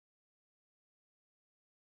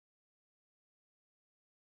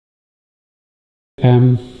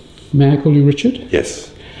May I call you Richard?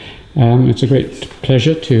 Yes. It's a great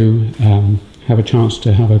pleasure to have a chance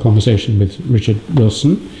to have a conversation with Richard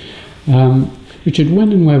Wilson. Richard,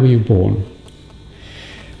 when and where were you born?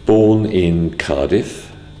 Born in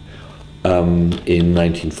Cardiff in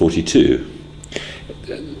 1942.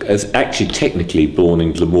 I was actually technically born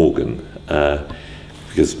in Glamorgan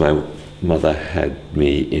because my mother had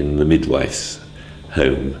me in the midwife's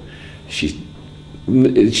home.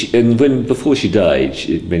 Before she died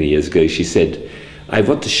many years ago, she said, "I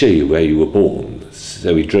want to show you where you were born."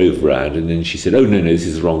 So we drove around, and then she said, "Oh no, this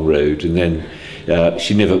is the wrong road." And then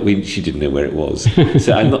she didn't know where it was.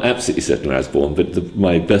 So I'm not absolutely certain where I was born, but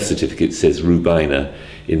my birth certificate says Rubina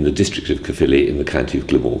in the district of Caerphilly in the county of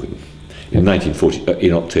Glamorgan in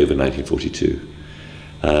October 1942.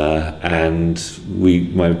 And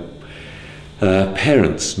my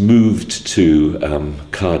parents moved to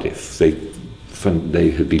Cardiff. They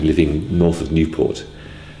had been living north of Newport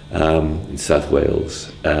in South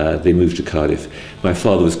Wales. They moved to Cardiff. My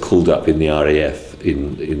father was called up in the RAF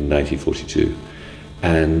in 1942,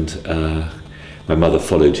 and my mother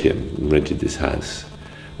followed him and rented this house.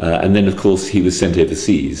 And then, of course, he was sent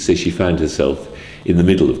overseas, so she found herself in the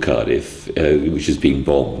middle of Cardiff, which was being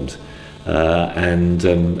bombed, and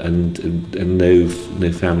no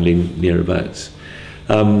family nearabouts.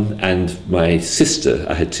 And my sister,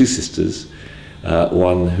 I had two sisters,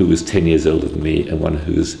 one who was 10 years older than me and one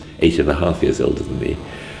who was 8.5 years older than me.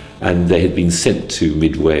 And they had been sent to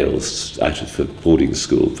mid Wales out of a boarding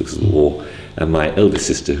school because of the war. And my eldest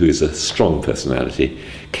sister, who is a strong personality,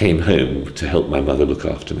 came home to help my mother look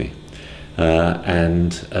after me.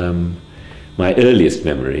 My earliest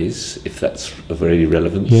memories, if that's of any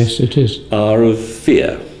relevance, yes, it is, are of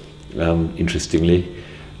fear, interestingly.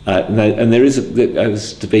 I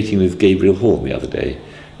was debating with Gabriel Horn the other day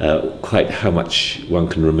quite how much one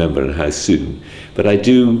can remember and how soon. But I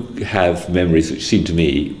do have memories which seem to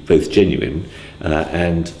me both genuine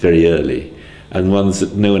and very early, and ones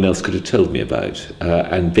that no one else could have told me about.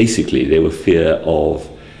 And basically they were fear of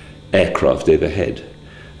aircraft overhead.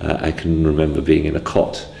 I can remember being in a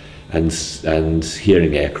cot and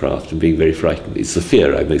hearing aircraft and being very frightened. It's the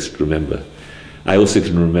fear I most remember. I also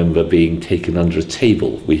can remember being taken under a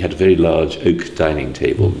table. We had a very large oak dining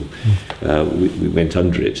table. We went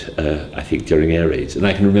under it, I think, during air raids. And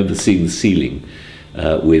I can remember seeing the ceiling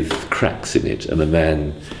with cracks in it and a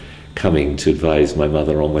man coming to advise my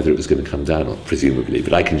mother on whether it was going to come down, or presumably.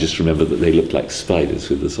 But I can just remember that they looked like spiders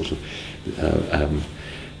with the sort of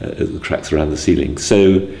the cracks around the ceiling.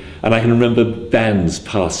 And I can remember bands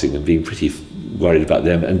passing and being pretty worried about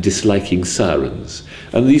them and disliking sirens.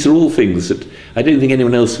 And these are all things that I don't think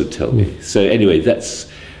anyone else would tell me. So anyway, it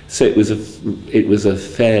was a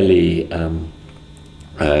fairly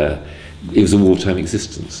it was a wartime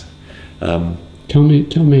existence. Tell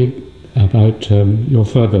me about your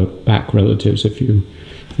further back relatives, if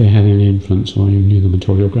they had any influence, or you knew them at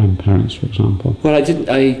all. Your grandparents, for example. Well, I didn't.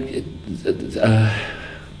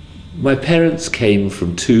 My parents came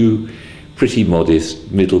from two pretty modest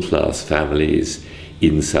middle-class families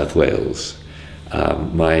in South Wales.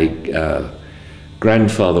 My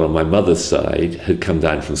grandfather on my mother's side had come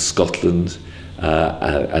down from Scotland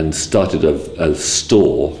and started a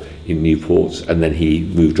store in Newport, and then he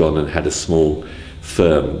moved on and had a small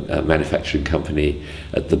firm manufacturing company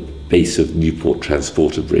at the base of Newport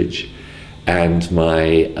Transporter Bridge. And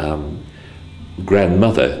my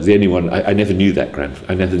grandmother, the only one, I never knew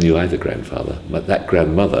I never knew either grandfather, but that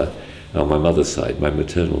grandmother on my mother's side, my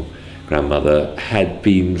maternal grandmother, had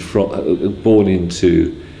been born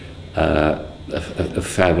into a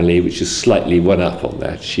family which is slightly one up on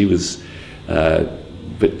that. She was, had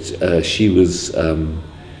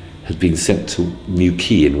been sent to New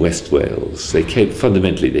Quay in West Wales.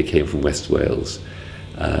 Fundamentally they came from West Wales,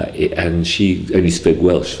 and she only spoke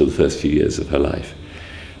Welsh for the first few years of her life.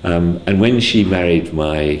 And when she married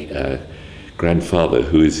my grandfather,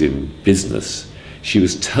 who is in business, she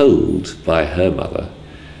was told by her mother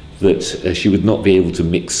that she would not be able to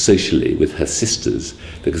mix socially with her sisters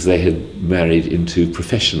because they had married into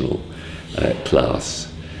professional class.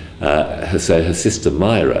 So her sister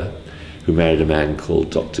Myra, who married a man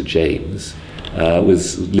called Dr. James,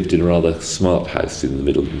 lived in a rather smart house in the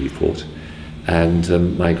middle of Newport. And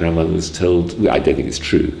my grandmother was told, I don't think it's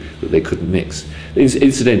true, that they couldn't mix.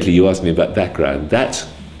 Incidentally, you asked me about background.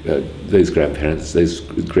 Those grandparents, those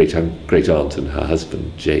great aunt and her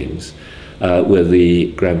husband, James, were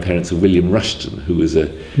the grandparents of William Rushton, who was a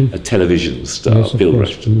television star, yes, Bill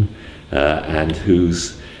Rushton, and who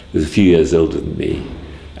was a few years older than me.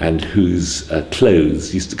 and whose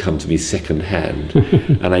clothes used to come to me second hand,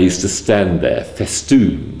 and I used to stand there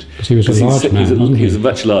festooned. Because he was a large man, wasn't he was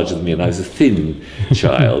much larger than me, and I was a thin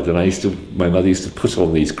child, and my mother used to put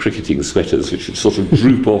on these cricketing sweaters which would sort of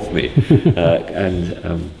droop off me.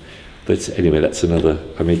 But anyway, that's another,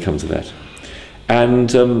 I may come to that. And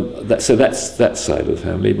so that's that side of the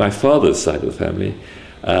family. My father's side of the family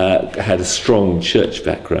had a strong church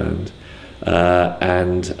background,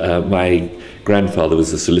 and my grandfather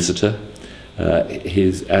was a solicitor.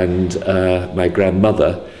 My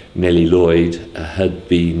grandmother, Nellie Lloyd,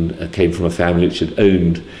 came from a family which had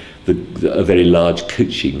owned a very large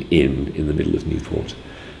coaching inn in the middle of Newport.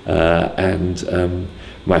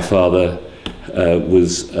 My father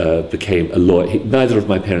became a lawyer. Neither of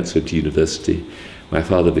my parents went to university. My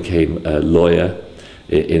father became a lawyer.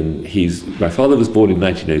 My father was born in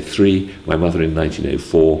 1903, my mother in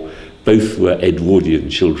 1904. Both were Edwardian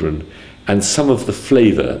children, and some of the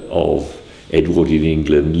flavour of Edwardian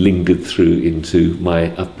England lingered through into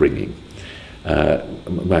my upbringing.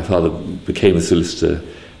 My father became a solicitor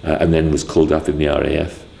and then was called up in the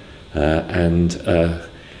RAF.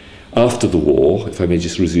 After the war, if I may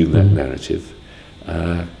just resume that narrative,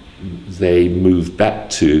 they moved back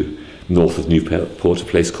to north of Newport, a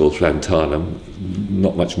place called Llantarnam,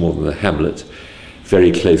 not much more than a hamlet,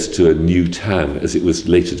 very close to a new town, as it was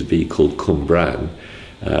later to be, called Cumbran,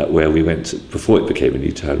 where we went, before it became a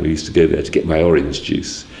new town. We used to go there to get my orange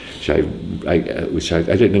juice, which I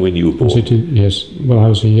don't know when you were born. Yes, well, I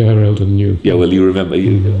was a year older than you. Yeah, well, you remember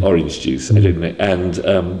orange juice, I don't know. And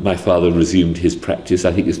my father resumed his practice.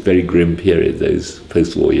 I think it's a very grim period, those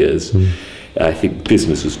post-war years. I think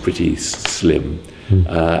business was pretty slim.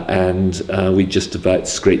 And we just about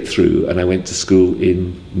scraped through, and I went to school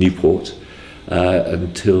in Newport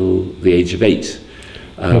until the age of 8.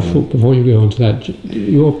 Before you go on to that,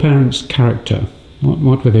 your parents' character,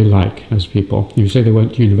 what were they like as people? You say they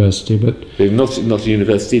went to university, but... They were not at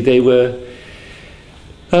university. They were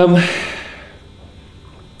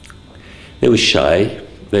shy.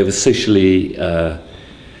 They were socially...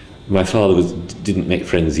 my father didn't make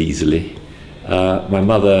friends easily. My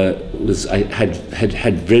mother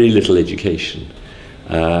had very little education.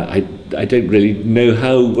 I don't really know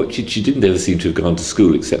how. She didn't ever seem to have gone to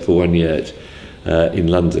school except for 1 year in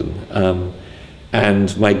London.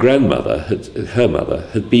 And my grandmother, her mother,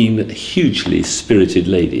 had been a hugely spirited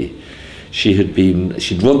lady.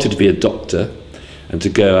 She'd wanted to be a doctor and to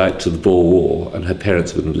go out to the Boer War, and her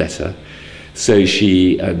parents wouldn't let her. So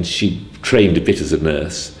she trained a bit as a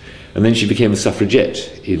nurse. And then she became a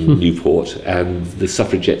suffragette in Newport, and the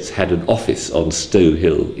suffragettes had an office on Stowe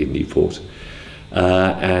Hill in Newport.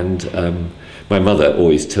 My mother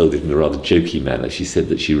always told it in a rather jokey manner. She said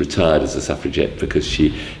that she retired as a suffragette because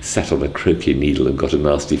she sat on a croquet needle and got a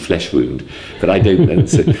nasty flesh wound. But I don't know.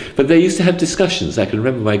 But they used to have discussions. I can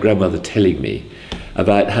remember my grandmother telling me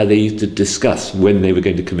about how they used to discuss when they were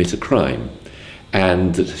going to commit a crime.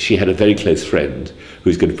 And that she had a very close friend who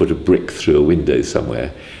was going to put a brick through a window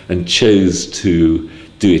somewhere, and chose to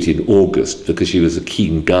do it in August because she was a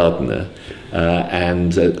keen gardener,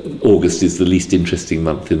 and August is the least interesting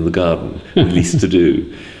month in the garden, the least to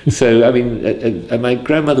do. So, I mean, my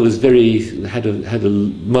grandmother was had a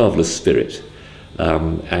marvellous spirit,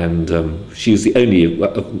 and she was the only.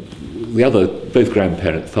 Both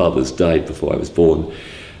fathers died before I was born.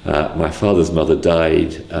 My father's mother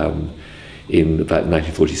died in about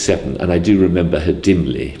 1947, and I do remember her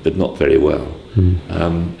dimly, but not very well.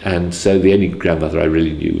 And so the only grandmother I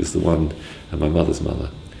really knew was the one, my mother's mother.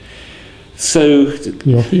 So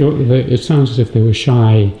it sounds as if they were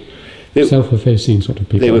shy, self-effacing sort of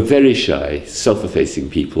people. They were very shy, self-effacing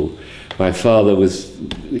people. My father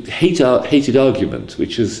hated argument,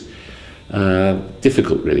 which was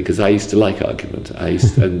difficult really, because I used to like argument. I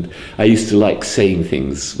used to like saying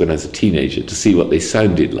things when I was a teenager to see what they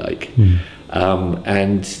sounded like.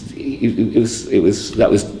 And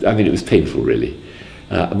it was painful really.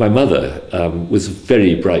 My mother was a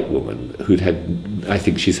very bright woman I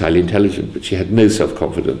think she's highly intelligent, but she had no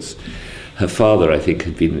self-confidence. Her father, I think,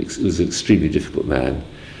 was an extremely difficult man,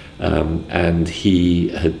 and he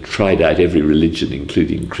had tried out every religion,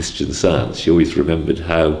 including Christian Science. She always remembered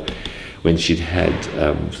how, when she'd had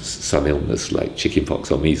some illness like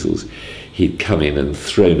chickenpox or measles, he'd come in and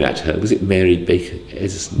thrown at her. Was it Mary Baker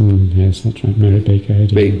Edison? Yes, that's right, Mary Baker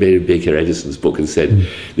Edison. Mary Baker Edison's book, and said,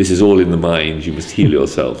 "This is all in the mind. You must heal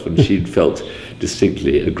yourself." And she'd felt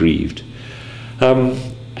distinctly aggrieved. So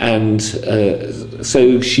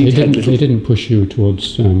she They didn't push you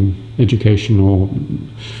towards education or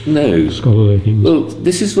scholarly things. Well,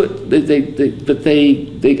 this is what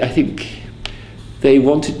they I think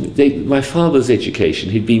my father's education,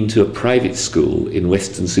 he'd been to a private school in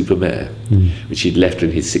Weston-super-Mare, which he'd left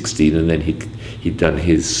when he was 16, and then he'd done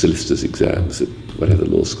his solicitor's exams at whatever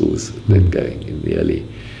law school was then going in the early,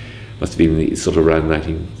 must have been sort of around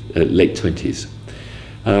late 20s.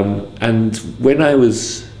 And when I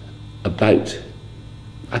was about,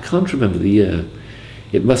 I can't remember the year,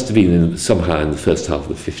 it must have been somehow in the first half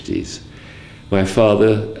of the 50s, my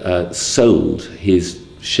father sold his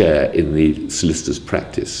share in the solicitor's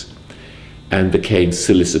practice and became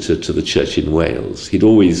solicitor to the church in Wales. He'd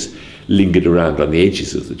always lingered around on the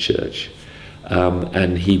edges of the church,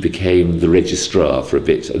 and he became the registrar for a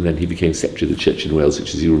bit, and then he became secretary of the church in Wales,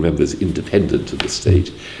 which, as you remember, is independent of the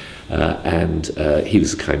state. And he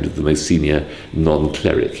was kind of the most senior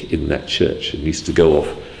non-cleric in that church, and used to go off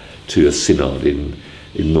to a synod in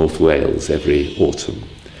North Wales every autumn.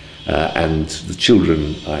 And the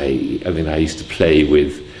children, I used to play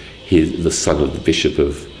with the son of the Bishop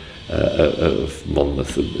of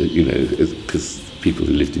Monmouth, you know, because people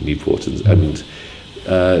who lived in Newport, and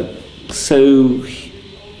so he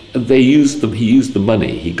used the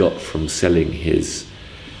money he got from selling his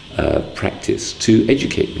practice to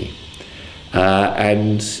educate me.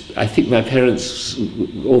 And I think my parents,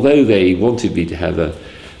 although they wanted me to have a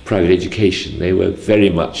private education, they were very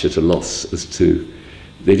much at a loss as to,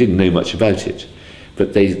 they didn't know much about it,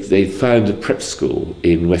 but they found a prep school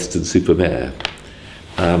in Weston-super-Mare,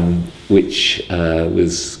 which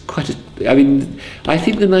was quite a, I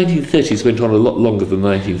think the 1930s went on a lot longer than the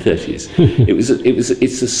 1930s.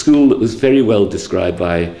 It's a school that was very well described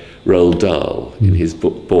by Roald Dahl in his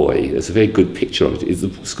book Boy. There's a very good picture of it.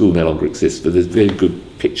 The school no longer exists, but there's a very good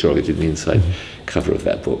picture of it in the inside cover of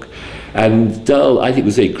that book. And Dahl, I think,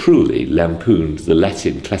 was very cruelly lampooned the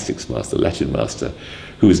Latin classics master, Latin master,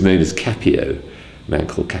 who was known as Capio, a man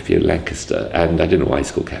called Capio Lancaster, and I don't know why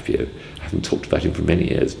he's called Capio. I haven't talked about him for many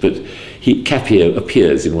years, but Capio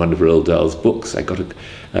appears in one of Roald Dahl's books.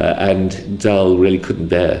 And Dahl really couldn't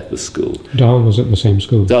bear the school. Dahl was at the same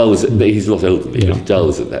school. He's a lot older than me, but Dahl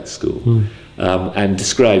was at that school, and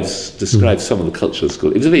describes some of the culture of the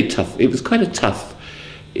school. It was quite a tough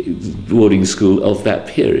boarding school of that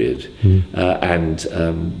period, and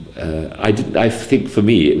I think for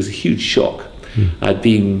me it was a huge shock. I'd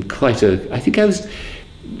been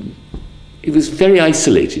it was very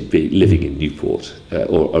isolated living in Newport,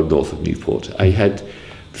 or north of Newport. I don't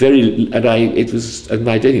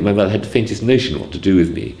think my mother had the faintest notion what to do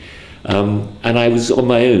with me, and I was on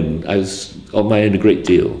my own. I was on my own a great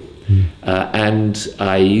deal, and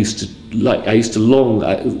I used to long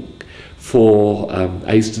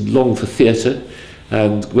for theatre.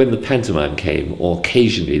 And when the pantomime came, or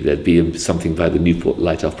occasionally there'd be something by the Newport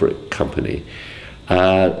Light Opera Company,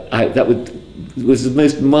 it was the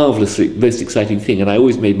most marvellously, most exciting thing, and I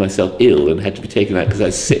always made myself ill and had to be taken out because I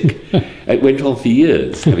was sick. It went on for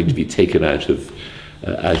years, having to be taken out of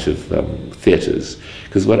theatres,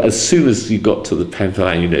 because as soon as you got to the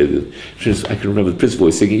pantomime, you know, I can remember the principal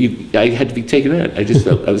was singing. I had to be taken out. I just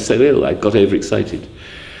felt I was so ill. I got overexcited.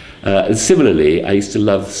 And similarly, I used to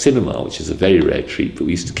love cinema, which is a very rare treat, but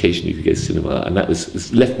we used to occasionally go to cinema, and that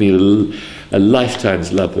left me a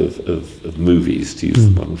lifetime's love of movies, to use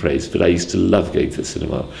the modern phrase. But I used to love going to the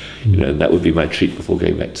cinema, you know, and that would be my treat before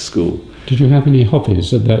going back to school. Did you have any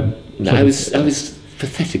hobbies at that? No, I was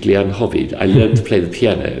pathetically unhobbied. I learned to play the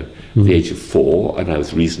piano at the age of 4, and I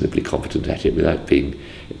was reasonably competent at it without being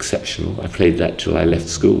exceptional. I played that till I left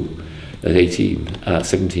school at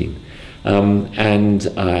 17. And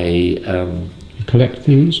I... You collect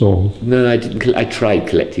things, or...? No, I didn't. I tried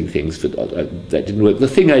collecting things, but that didn't work. The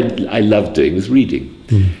thing I loved doing was reading.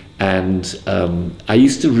 And I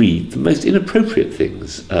used to read the most inappropriate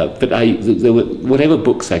things, but there were whatever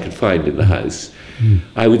books I could find in the house,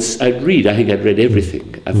 I'd read. I think I'd read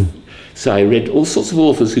everything. So I read all sorts of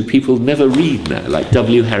authors who people never read now, like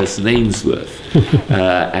W. Harrison Ainsworth,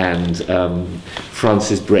 and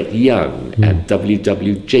Francis Brett Young, and W.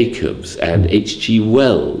 Jacobs, and H.G.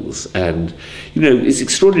 Wells. And, you know, it's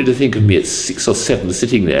extraordinary to think of me at 6 or 7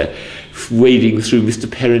 sitting there wading through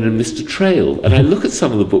Mr. Perrin and Mr. Trail. And I look at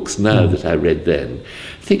some of the books now that I read then,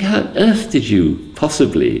 think, how on earth did you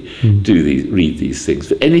possibly read these things?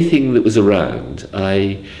 But anything that was around,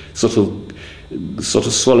 I sort of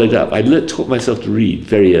swallowed up. I taught myself to read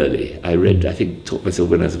very early. Taught myself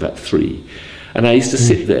when I was about 3. And I used to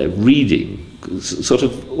sit there reading sort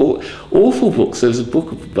of awful books. There was a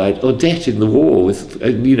book about Odette in the war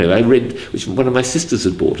I read, which one of my sisters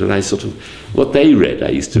had bought, and what they read I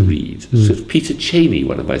used to read. Sort of Peter Cheney,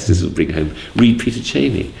 one of my sisters would bring home, read Peter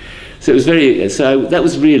Cheney. So it was that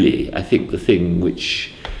was really, I think, the thing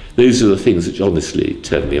which Those are the things which honestly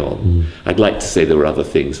turned me on. I'd like to say there were other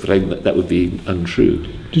things, but that would be untrue.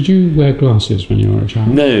 Did you wear glasses when you were a child?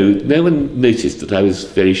 No, no one noticed that I was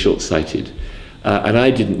very short-sighted. And I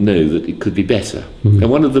didn't know that it could be better. And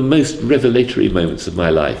one of the most revelatory moments of my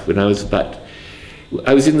life, when I was in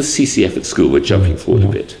the CCF at school, we're jumping forward a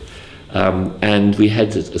bit, and we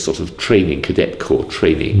had a sort of training, cadet corps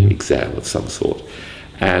training exam of some sort.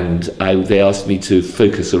 And they asked me to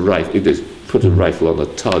focus a rifle, put a rifle on a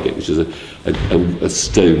target, which is a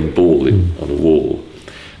stone ball on a wall.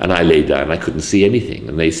 And I lay down, I couldn't see anything.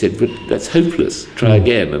 And they said, but that's hopeless, try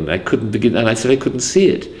again. And I couldn't begin, and I said I couldn't see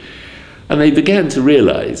it. And they began to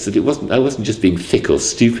realise that I wasn't just being thick or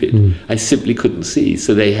stupid, I simply couldn't see.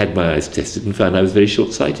 So they had my eyes tested and found I was very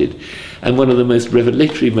short-sighted. And one of the most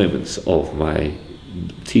revelatory moments of my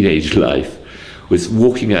teenage life was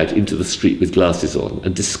walking out into the street with glasses on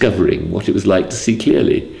and discovering what it was like to see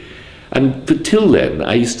clearly. But till then,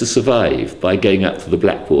 I used to survive by going up to the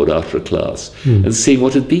blackboard after a class and seeing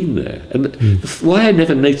what had been there. And why I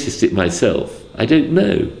never noticed it myself, I don't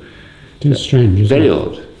know. It's strange, isn't it? Very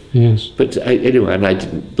odd. Yes. But anyway, and I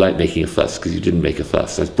didn't like making a fuss, because you didn't make a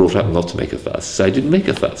fuss. I was brought up not to make a fuss, so I didn't make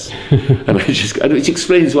a fuss. And which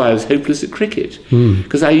explains why I was hopeless at cricket.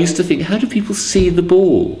 Because I used to think, how do people see the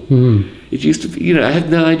ball? It used to be, I had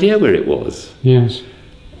no idea where it was. Yes.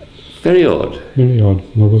 Very odd. Very odd.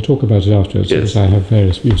 Well, we'll talk about it afterwards, because I have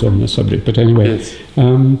various views on this subject. But anyway,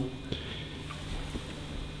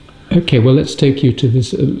 okay, well, let's take you to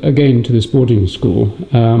this, again, to this boarding school.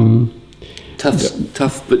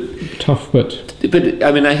 Tough, but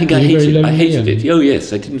I mean, I think I hated it. Oh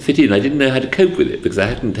yes, I didn't fit in. I didn't know how to cope with it because I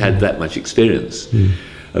hadn't had that much experience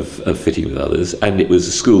of fitting with others. And it was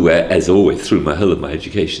a school where, as always, through my whole of my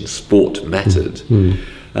education, sport mattered.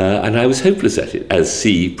 And I was hopeless at it, as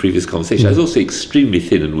previous conversation. I was also extremely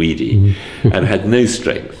thin and weedy, and had no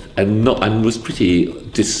strength, and was pretty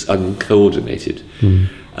uncoordinated.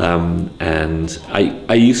 And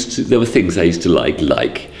there were things I used to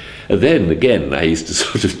like. And then again, I used to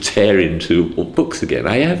sort of tear into books again.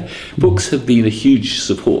 Books have been a huge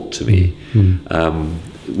support to me at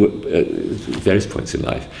various points in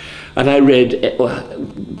life. And I read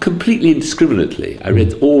completely indiscriminately. I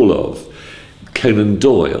read all of Conan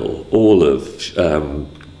Doyle, all of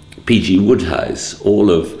P.G. Wodehouse, all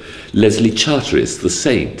of Leslie Charteris, The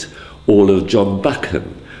Saint, all of John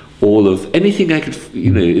Buchan, all of anything I could,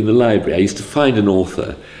 in the library. I used to find an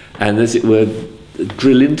author, and as it were,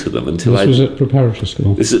 drill into them until This was at preparatory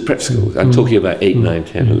school? This is at prep school. I'm talking about 8, 9,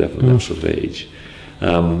 10, 11, that sort of age.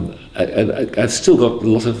 I've still got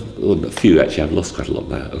a few actually, I've lost quite a lot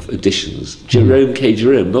now, of editions. Jerome K.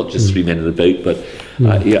 Jerome, not just Three Men in a Boat, but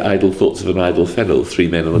Idle Thoughts of an Idle Fellow, Three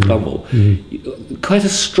Men on a Bummel. Quite a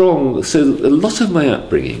strong, so a lot of my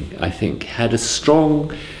upbringing, I think, had a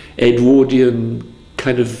strong Edwardian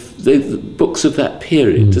kind of the books of that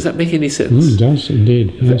period. Does that make any sense? It does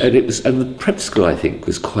indeed. Yes. And the prep school, I think,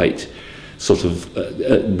 was quite sort of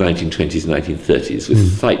 1920s, 1930s,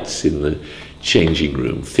 with fights in the changing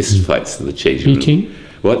room, fist fights in the changing room. Beating?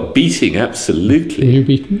 What? Beating, absolutely. Were you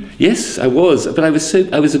beaten? Yes, I was. But I was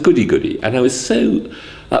a goody-goody, and I was so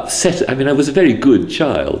upset. I mean, I was a very good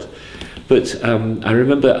child, but I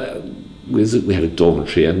remember we had a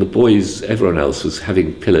dormitory, and the boys, everyone else was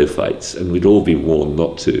having pillow fights, and we'd all been warned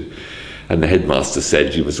not to. And the headmaster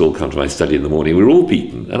said, "You must all come to my study in the morning." We were all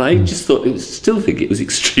beaten, and I just still think it was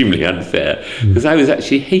extremely unfair, because I was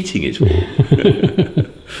actually hating it all.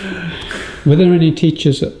 Were there any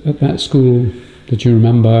teachers at that school that you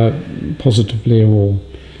remember positively, or?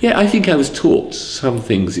 Yeah, I think I was taught some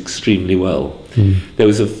things extremely well. There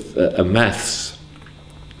was a maths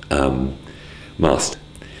master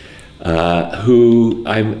who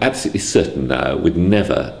I'm absolutely certain now would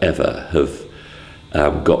never, ever have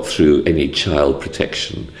got through any child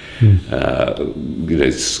protection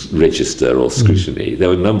register or scrutiny. There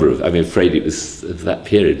were a number of, I'm afraid it was of that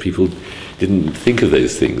period, people didn't think of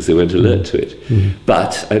those things, they weren't alert to it.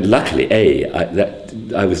 But luckily,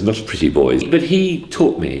 I was not a pretty boy, but he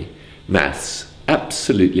taught me maths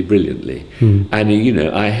absolutely brilliantly. And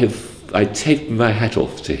I take my hat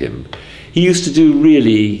off to him. He used to do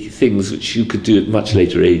really things which you could do at much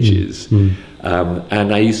later ages. And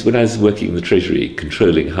when I was working in the Treasury,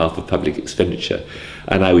 controlling half of public expenditure,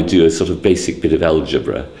 and I would do a sort of basic bit of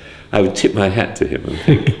algebra, I would tip my hat to him and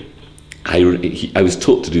think, I was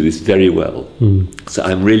taught to do this very well. So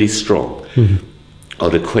I'm really strong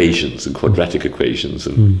on equations and quadratic equations,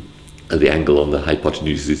 and the angle on the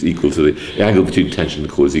hypotenuse is equal to the angle between tangent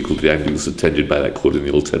and chord is equal to the angle subtended by that chord in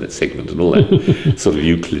the alternate segment, and all that sort of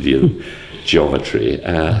Euclidean geometry.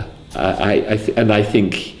 I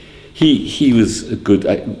think he was a good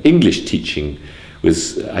English teaching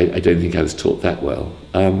was I don't think I was taught that well,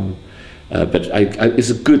 but it's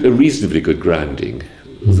a reasonably good grounding.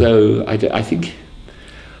 Though I think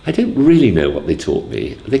I don't really know what they taught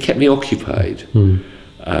me. They kept me occupied. On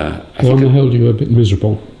the whole, you were a bit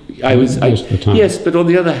miserable. Most of the time. Yes, but on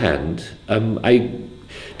the other hand, I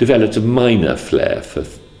developed a minor flair for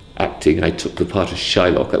acting. I took the part of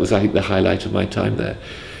Shylock. That was, I think, the highlight of my time there.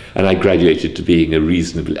 And I graduated to being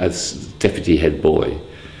as deputy head boy.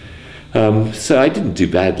 So I didn't do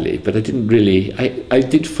badly, but I didn't really. I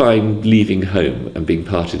did find leaving home and being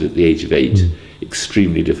parted at the age of 8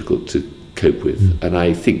 extremely difficult to cope with. And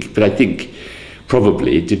I think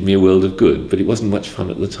probably it did me a world of good, but it wasn't much fun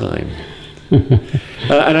at the time.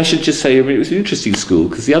 And I should just say, I mean, it was an interesting school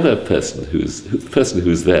because the other person who was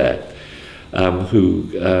there, who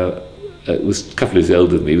was a couple of years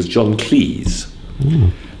older than me, was John Cleese,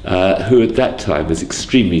 who at that time was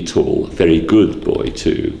extremely tall, very good boy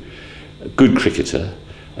too, a good cricketer,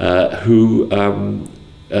 who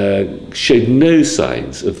showed no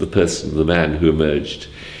signs of the man who emerged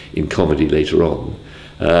in comedy later on.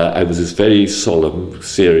 I was this very solemn,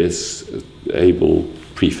 serious, able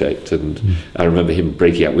prefect, and I remember him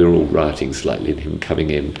breaking out. We were all rioting slightly, and him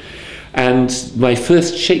coming in. And my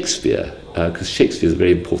first Shakespeare, because Shakespeare is a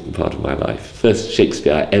very important part of my life, first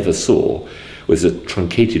Shakespeare I ever saw was a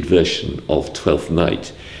truncated version of Twelfth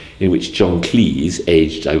Night, in which John Cleese,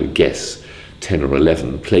 aged, I would guess, 10 or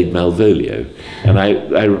 11, played Malvolio. And I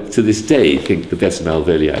to this day, think the best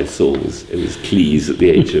Malvolio I saw was Cleese at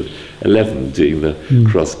the age of 11 doing the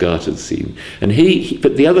cross-gartered scene. And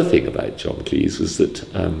but the other thing about John Cleese was that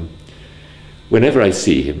whenever I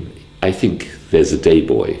see him, I think there's a day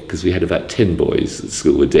boy, because we had about 10 boys at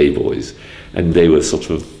school were day boys, and they were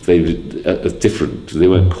different. They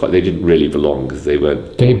weren't quite. They didn't really belong because they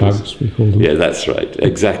weren't day bugs. We call them. Yeah, that's right,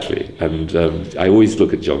 exactly. And I always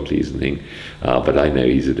look at John Cleese and think, but I know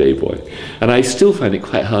he's a day boy. And I still find it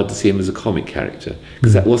quite hard to see him as a comic character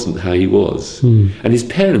because that wasn't how he was. And his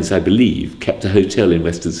parents, I believe, kept a hotel in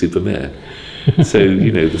Weston-super-Mare. So,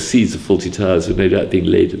 you know, the seeds of Fawlty Towers were no doubt being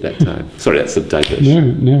laid at that time. Sorry, that's a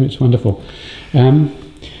digression. No, it's wonderful.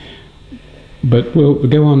 But we'll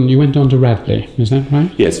go on. You went on to Radley, is that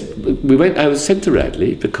right? Yes, I was sent to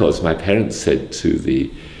Radley because my parents said to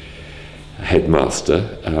the headmaster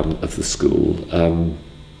of the school,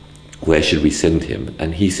 where should we send him?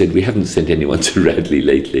 And he said, we haven't sent anyone to Radley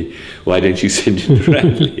lately. Why don't you send him to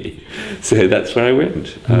Radley? So that's where I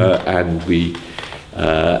went. And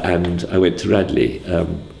I went to Radley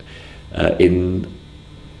in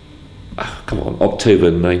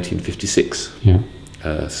October 1956. Yeah.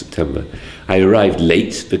 September. I arrived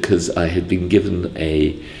late because I had been given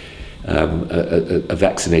a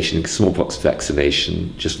vaccination, a smallpox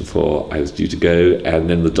vaccination, just before I was due to go, and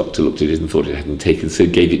then the doctor looked at it and thought it hadn't taken, so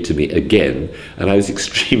gave it to me again, and I was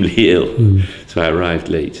extremely ill, so I arrived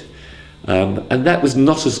late. And that was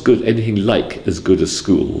not anything like as good a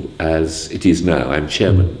school as it is now. I'm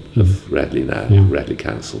chairman of Radley now, Radley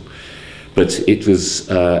Council. But it was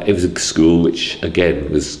a school which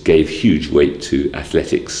again gave huge weight to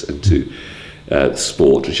athletics and to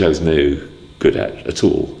sport, which I was no good at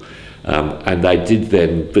all. And I did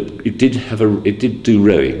then, but it did do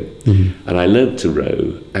rowing, and I learnt to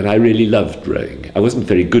row, and I really loved rowing. I wasn't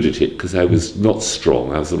very good at it because I was not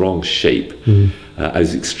strong. I was the wrong shape. I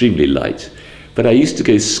was extremely light. But I used to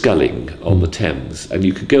go sculling on the Thames, and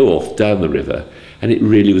you could go off down the river, and it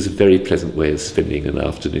really was a very pleasant way of spending an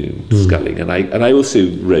afternoon sculling. And I also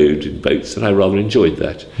rowed in boats, and I rather enjoyed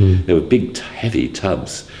that. There were big, heavy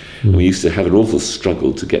tubs, and we used to have an awful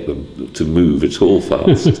struggle to get them to move at all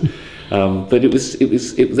fast. But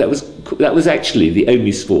that was actually the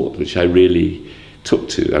only sport which I really took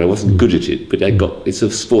to, and I wasn't good at it, but it's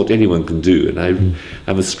a sport anyone can do, and I'm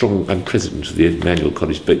president of the Emmanuel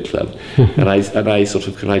College Boat Club, and I sort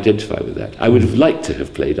of can identify with that. I would have liked to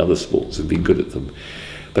have played other sports and been good at them,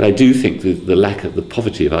 but I do think that the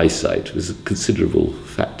poverty of eyesight was a considerable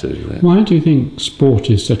factor in that. Why do you think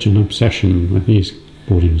sport is such an obsession with these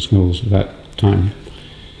boarding schools at that time?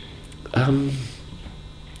 I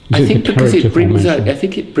think because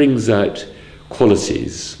it brings out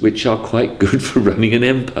qualities which are quite good for running an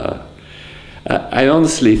empire. I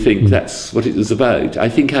honestly think that's what it was about. I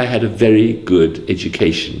think I had a very good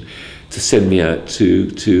education to send me out to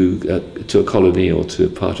a colony or to a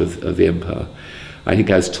part of the empire. I think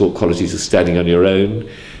I was taught qualities of standing on your own,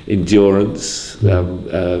 endurance,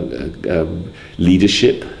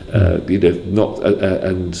 leadership,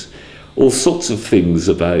 and all sorts of things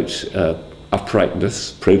about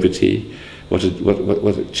uprightness, probity,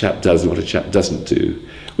 what a chap does and what a chap doesn't do,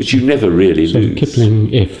 which you never really lose.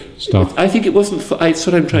 Kipling-if stuff. I think it wasn't. It's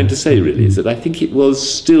what I'm trying to say really is that I think it was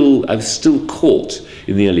still. I was still caught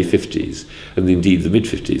in the early 50s and indeed the mid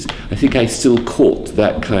 50s. I think I still caught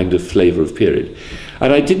that kind of flavour of period.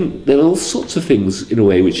 And I didn't. There are all sorts of things in a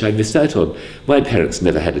way which I missed out on. My parents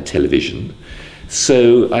never had a television.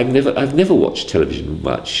 So I've never watched television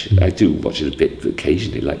much. I do watch it a bit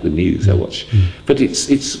occasionally, like the news I watch. But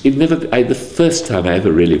the first time I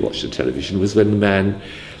ever really watched a television was when men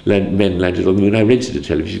landed on the moon. I rented a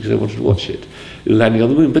television because I wanted to watch it. Landing on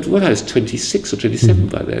the moon. But I was 26 or 27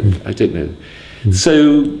 by then. I don't know.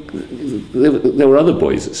 So there were other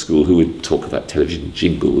boys at school who would talk about television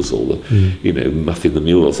jingles or the, Muffin the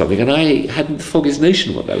Mule or something, and I hadn't the foggiest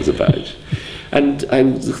notion what that was about. And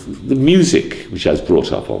the music which I was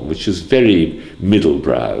brought up on, which was very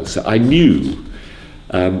middle-brow, so I knew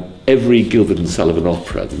every Gilbert and Sullivan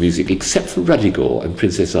opera, the music, except for Ruddigore and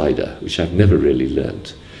Princess Ida, which I've never really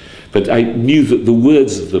learnt. But I knew that the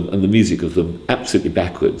words of them and the music of them absolutely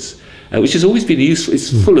backwards, which has always been useful. It's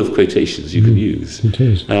full of quotations you can use. It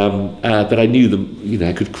is. But I knew them,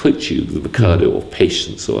 I could quote you the Mikado or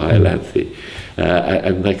Patience or Iolanthe.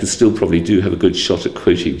 And I can still probably have a good shot at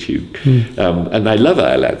quoting to you. And I love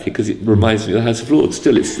Iolanthe because it reminds me of the House of Lords.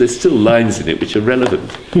 There's still lines in it which are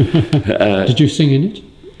relevant. Did you sing in it?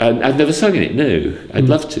 And I've never sung in it, no. I'd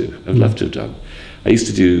love to. I'd love to have done. I used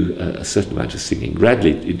to do a certain amount of singing.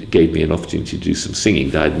 Radley gave me an opportunity to do some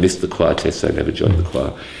singing. I'd missed the choir test, so I never joined the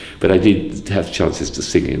choir. But I did have chances to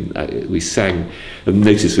sing in. We sang, and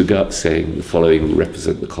notice we got up saying the following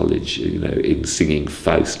represent the college, in singing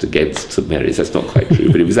Faust against St Mary's. That's not quite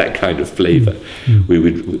true, but it was that kind of flavour. We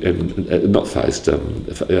would, not Faust,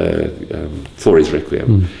 Fauré's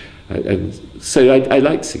Requiem. And so I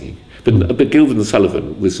liked singing. But Gilbert and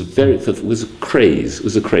Sullivan was a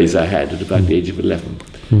craze I had at about the age of 11.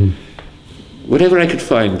 Whatever I could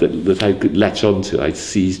find that I could latch onto, I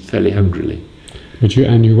seized fairly hungrily. But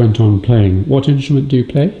you went on playing. What instrument do you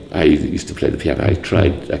play? I used to play the piano. I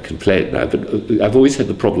can play it now, but I've always had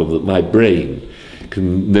the problem that my brain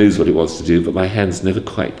knows what it wants to do, but my hands never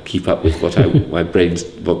quite keep up with what my brain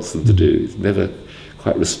wants them to do. It never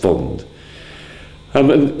quite respond.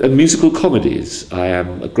 And musical comedies. I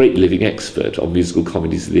am a great living expert on musical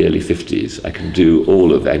comedies of the early 50s. I can do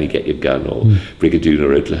all of Annie Get Your Gun or Brigadoon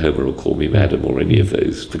or Oklahoma or Call Me Madam or any of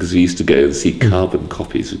those, because we used to go and see carbon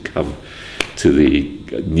copies would come to the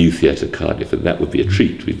New Theatre Cardiff, and that would be a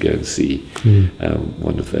treat. We'd go and see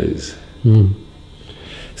one of those.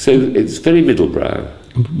 So it's very middle-brow.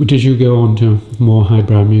 Did you go on to more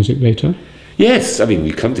highbrow music later? Yes, I mean,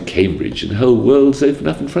 you come to Cambridge and the whole world's open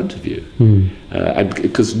up in front of you. And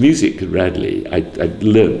because music at Radley, I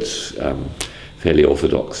learnt fairly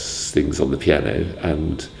orthodox things on the piano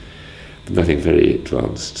and nothing very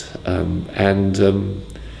advanced.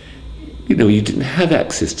 You didn't have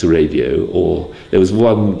access to radio, or there was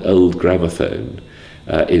one old gramophone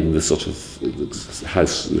in the sort of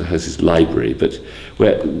house's library, but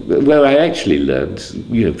where I actually learned,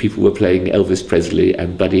 people were playing Elvis Presley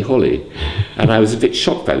and Buddy Holly, and I was a bit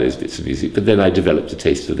shocked by those bits of music. But then I developed a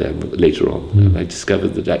taste for them later on, and I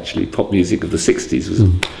discovered that actually pop music of the '60s was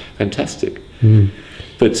fantastic.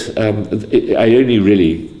 But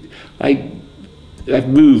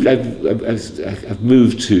I've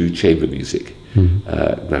moved to chamber music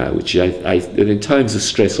now, which in times of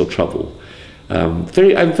stress or trouble. I'm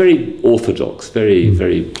very orthodox,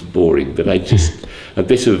 very boring, but I just a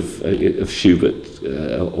bit of Schubert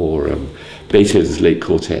or Beethoven's late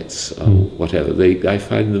quartets or whatever. I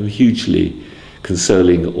find them hugely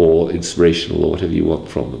consoling or inspirational or whatever you want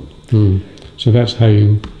from them. So that's how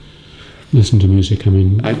you listen to music. I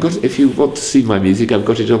mean, if you want to see my music, I've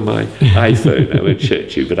got it on my iPhone. I won't show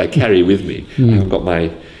it to you, but I carry with me. I haven't got my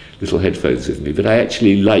little headphones with me, but I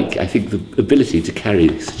think the ability to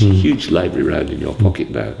carry such a huge library around in your pocket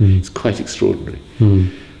now is quite extraordinary.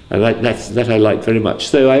 And that I like very much.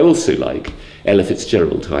 So I also like Ella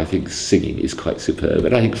Fitzgerald, who I think singing is quite superb,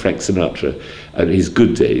 and I think Frank Sinatra, and his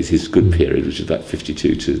good days, his good period, which is about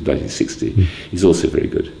 52 to 1960, is also very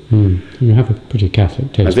good. You have a pretty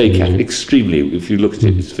Catholic taste. A very Catholic, extremely, if you look at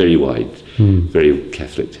it, it's very wide, very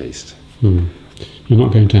Catholic taste. You're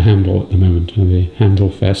not going to Handel at the moment, are they? Handel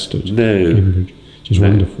Fest at Cambridge, which is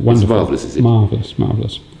wonderful. It's marvellous, is it?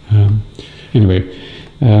 Marvellous. Anyway,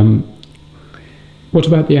 what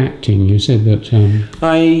about the acting? You said that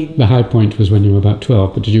the high point was when you were about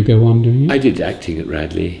 12, but did you go on doing it? I did acting at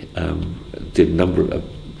Radley, did a number of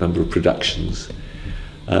productions.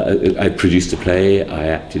 I produced a play, I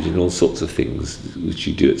acted in all sorts of things which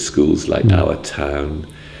you do at schools like Our Town,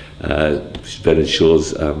 Bernard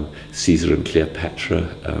Shaw's Caesar and Cleopatra,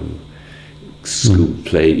 school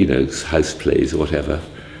play, you know, house plays or whatever.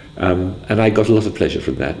 And I got a lot of pleasure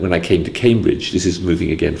from that. When I came to Cambridge, this is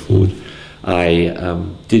moving again forward, I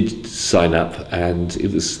did sign up, and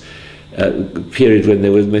it was a period when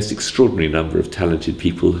there was the most extraordinary number of talented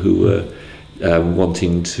people who were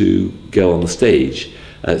wanting to go on the stage,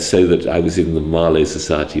 so that I was in the Marlowe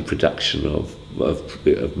Society production of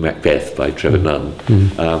Macbeth by Trevor Nunn,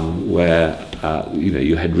 where you know,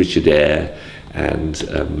 you had Richard Eyre and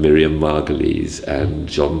Miriam Margolyes and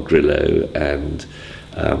John Grillo and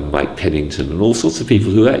Mike Pennington and all sorts of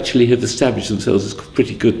people who actually have established themselves as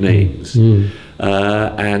pretty good names.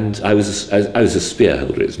 And I was a spear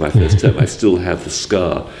holder. It was my first term. I still have the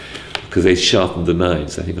scar because they sharpened the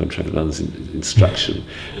knives, I think, on Trevor Nunn's instruction,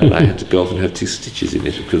 and I had to go off and have 2 stitches in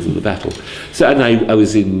it because of the battle. So, and I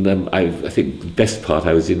was in. I think the best part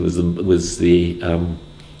I was in was the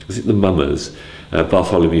Mummers,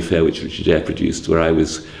 Bartholomew Fair, which Richard Eyre produced, where I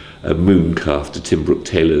was a moon calf to Tim Brooke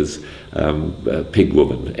Taylor's Pig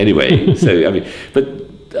Woman. Anyway, so I mean, but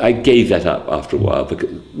I gave that up after a while,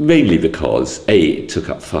 mainly because A, it took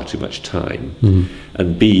up far too much time,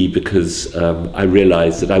 and B, because I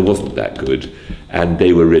realised that I wasn't that good, and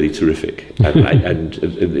they were really terrific, and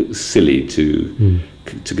it was silly to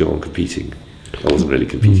go on competing. I wasn't really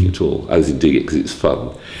competing at all. I was doing it because it was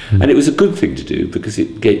fun, and it was a good thing to do because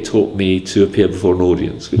it taught me to appear before an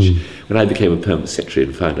audience. Which, when I became a permanent secretary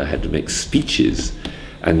and found I had to make speeches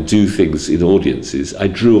and do things in audiences, I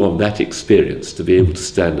drew on that experience to be able to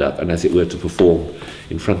stand up and, as it were, to perform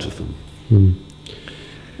in front of them.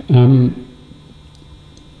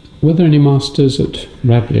 Were there any masters at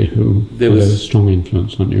Radley who had a strong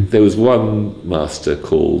influence on you? There was one master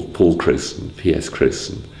called Paul Crowson, P.S.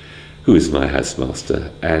 Crowson, who is my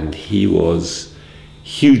housemaster, and he was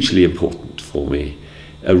hugely important for me,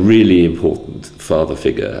 a really important father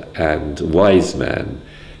figure and a wise man,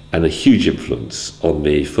 and a huge influence on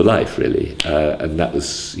me for life, really. And that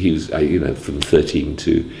was, he was, you know, from 13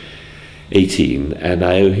 to 18, and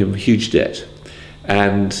I owe him a huge debt.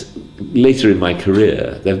 And later in my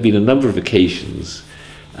career, there have been a number of occasions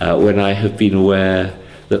when I have been aware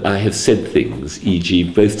that I have said things, e.g.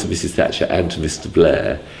 both to Mrs. Thatcher and to Mr.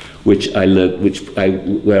 Blair, which I learned,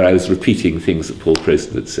 where I was repeating things that Paul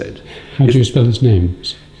Crowson had said. How do you spell his name?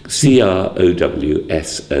 Crowson.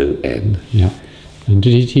 Yeah. And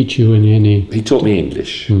did he teach you any? He taught me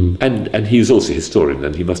English, and he was also a historian,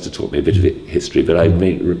 and he must have taught me a bit of history. But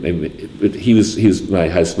he was my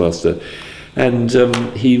housemaster, and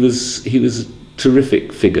he was a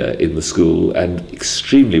terrific figure in the school and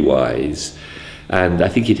extremely wise. And I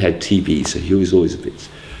think he'd had TB, so he was always a bit.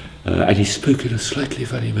 And he spoke in a slightly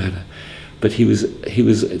funny manner, but he was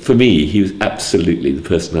for me, he was absolutely the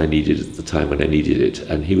person I needed at the time when I needed it,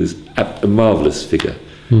 and he was a marvellous figure.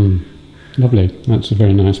 Lovely. That's a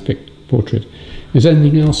very nice portrait. Is there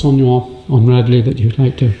anything else on Radley that you'd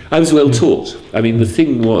like to? I was well taught. I mean, the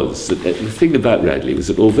thing was that the thing about Radley was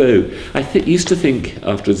that although I used to think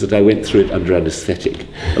afterwards that I went through it under anaesthetic,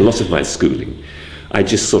 a lot of my schooling, I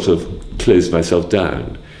just sort of closed myself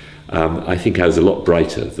down. I think I was a lot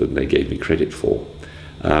brighter than they gave me credit for.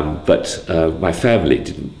 But my family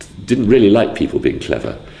didn't really like people being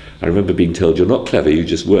clever. I remember being told, "You're not clever, you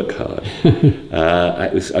just work hard."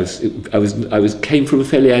 I came from a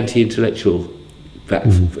fairly anti-intellectual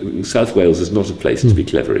background. South Wales is not a place to be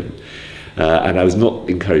clever in, and I was not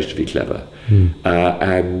encouraged to be clever.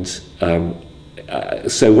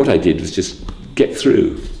 So what I did was just get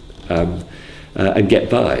through and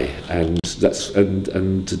get by, and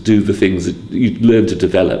to do the things that you learn to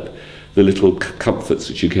develop. The little comforts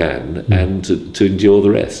that you can, and to endure the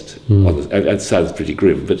rest. That sounds pretty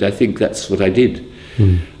grim, but I think that's what I did.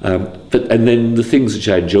 And then the things which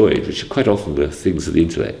I enjoyed, which quite often were things of the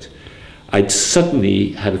intellect, I'd suddenly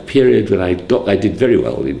had a period when I did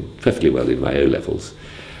perfectly well in my O-levels,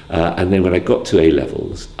 and then when I got to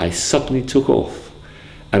A-levels, I suddenly took off,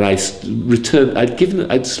 and I returned.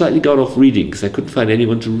 I'd slightly gone off reading because I couldn't find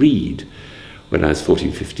anyone to read when I was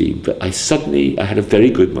 14, 15, but I had a very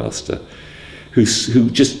good master who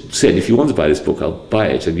just said, "If you want to buy this book, I'll buy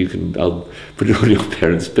it, and I'll put it on your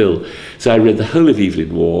parents' bill." So I read the whole of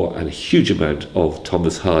Evelyn Waugh and a huge amount of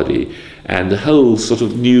Thomas Hardy, and the whole sort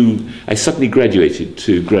of I suddenly graduated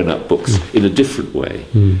to grown-up books in a different way.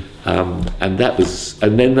 And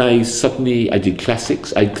then I did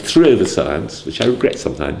classics. I threw over science, which I regret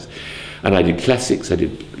sometimes, and I did classics. I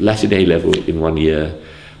did Latin A-level in 1 year.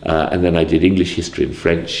 And then I did English, history and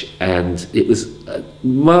French, and it was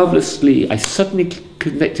marvellously, I suddenly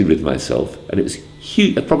connected with myself, and it was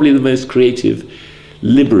probably the most creative,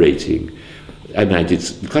 liberating and I did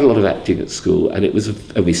quite a lot of acting at school, and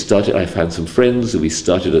I found some friends, and we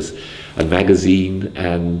started a magazine,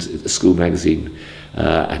 and a school magazine,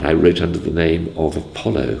 and I wrote under the name of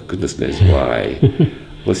Apollo. Goodness knows why.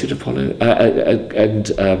 Was it Apollo?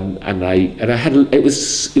 And I had it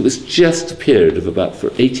was just a period of about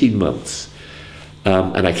for 18 months.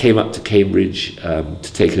 And I came up to Cambridge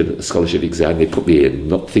to take a scholarship exam. They put me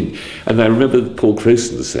in, and I remember Paul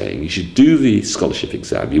Crowson saying, you should do the scholarship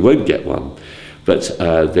exam. You won't get one, but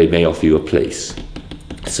they may offer you a place.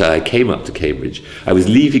 So I came up to Cambridge. I was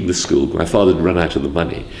leaving the school. My father had run out of the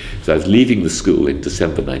money. So I was leaving the school in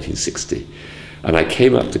December 1960. And I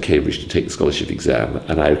came up to Cambridge to take the scholarship exam.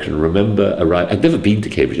 And I can remember I'd never been to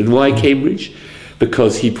Cambridge. And why Cambridge?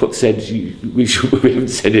 Because he said, we haven't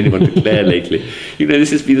sent anyone to Clare lately.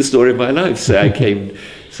 This has been the story of my life. So I came,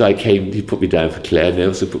 he put me down for Clare, and they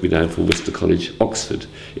also put me down for Worcester College, Oxford.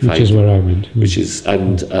 Which is where I went.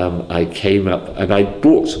 I came up, and I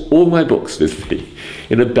brought all my books with me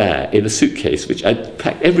in a bag, in a suitcase, which I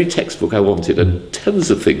packed every textbook I wanted, and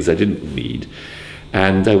tons of things I didn't need.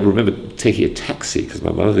 And I remember taking a taxi, because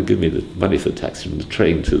my mother had given me the money for the taxi from the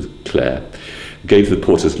train to Clare. Gave the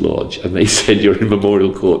Porter's Lodge, and they said, you're in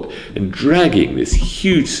Memorial Court, and dragging this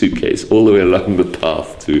huge suitcase all the way along the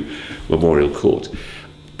path to Memorial Court.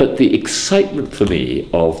 But the excitement for me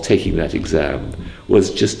of taking that exam was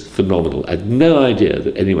just phenomenal. I had no idea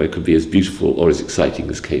that anywhere could be as beautiful or as exciting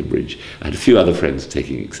as Cambridge. I had a few other friends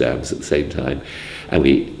taking exams at the same time, and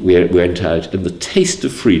we went out, and the taste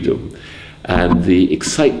of freedom and the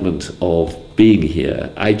excitement of being here,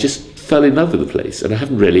 I just fell in love with the place, and I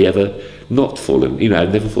haven't really ever not fallen,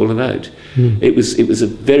 I've never fallen out. It was a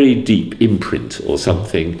very deep imprint or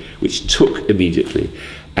something which took immediately.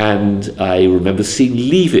 And I remember seeing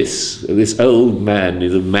Levis, this old man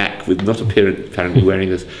in a Mac with not apparently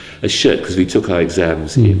wearing a shirt, because we took our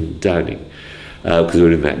exams in Downing, because we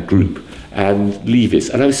were in that group. And Levis,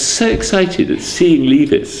 and I was so excited at seeing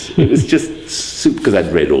Levis. It was just because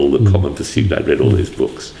I'd read all the Common Pursuit, I'd read all his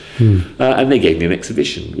books. And they gave me an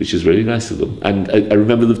exhibition, which was really nice of them. And I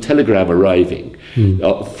remember the telegram arriving.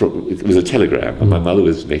 It was a telegram, and my mother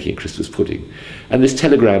was making a Christmas pudding. And this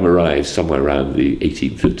telegram arrived somewhere around the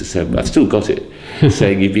 18th of December. I've still got it,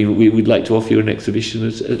 saying we'd like to offer you an exhibition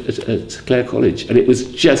at Clare College. And it was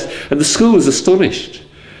and the school was astonished,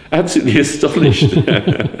 absolutely astonished.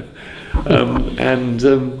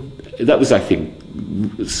 That was, I think,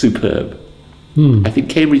 superb. I think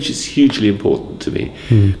Cambridge is hugely important to me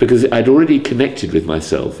because I'd already connected with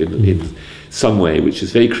myself in some way, which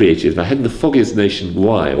is very creative. And I hadn't the foggiest notion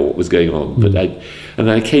why or what was going on, but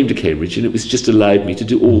I came to Cambridge, and it was just allowed me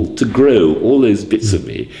to grow all those bits of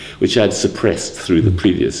me which I'd suppressed through the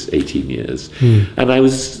previous 18 years. And it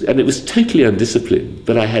was totally undisciplined,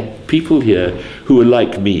 but I had people here who were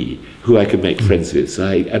like me, who I could make friends with.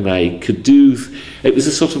 It was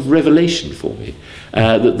a sort of revelation for me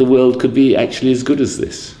that the world could be actually as good as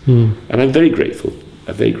this. And I'm very grateful.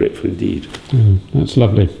 I'm very grateful indeed. Oh, that's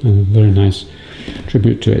lovely. Very nice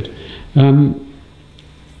tribute to it.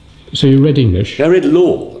 So you read English? I read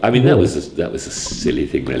law. I mean, that was a silly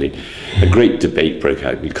thing, really. A great debate broke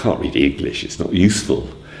out. You can't read English. It's not useful.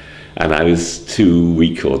 And I was too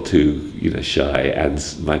weak or too, shy. And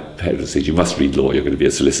my parents said, "You must read law. You're going to be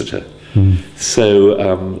a solicitor." So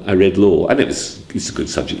I read law, and it's a good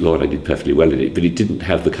subject, law, and I did perfectly well in it. But it didn't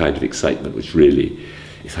have the kind of excitement which really,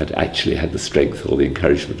 if I'd actually had the strength or the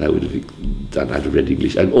encouragement, I would have done. I'd have read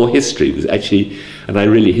English or history was actually,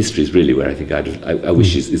 history is really where I think I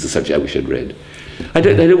wish is a subject I wish I'd read. I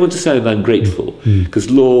don't want to sound ungrateful,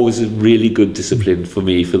 because law was a really good discipline for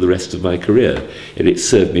me for the rest of my career, and it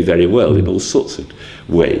served me very well in all sorts of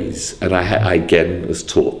ways. And I again was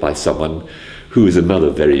taught by someone who is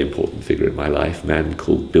another very important figure in my life, a man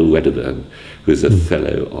called Bill Wedderburn, who is a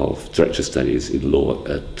fellow of Director of Studies in Law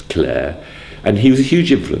at Clare. And he was a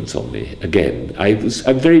huge influence on me. Again,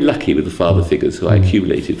 I'm very lucky with the father figures who I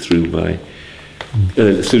accumulated through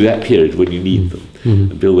through that period when you need them.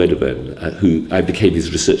 And Bill Wedderburn, who I became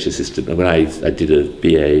his research assistant. I mean, I did a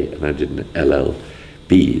BA and I did an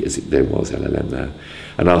LLB, as it then was, LLM now.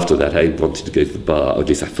 And after that, I wanted to go to the bar, or at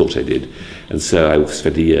least I thought I did. And so I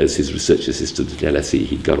spent a year as his research assistant at LSE.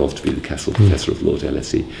 He'd gone off to be the Castle Professor of Law at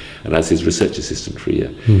LSE, and I was his research assistant for a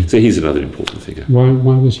year. So he's another important figure. Why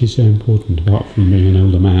was he so important, apart from being an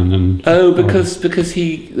older man? Because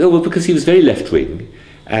he was very left-wing,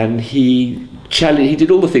 and he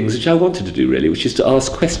did all the things which I wanted to do, really, which is to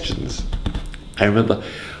ask questions. I remember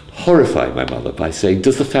horrifying my mother by saying,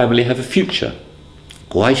 "Does the family have a future?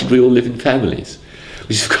 Why should we all live in families?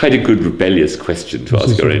 which is quite a good rebellious question to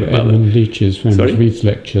ask your own mother. Edmund Leach's famous Reith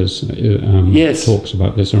Lectures Yes. talks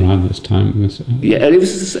about this around this time. Yeah, and it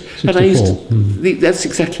was, and I used to, that's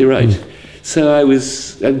exactly right. So I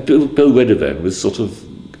was, and Bill Wedderburn was sort of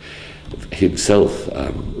himself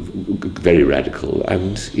very radical,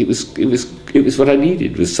 and it was what I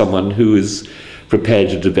needed, was someone who was prepared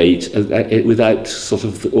to debate without sort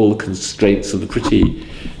of all the constraints of the pretty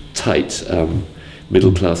tight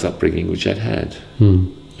middle-class upbringing which I'd had.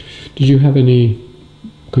 Did you have any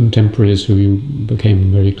contemporaries who you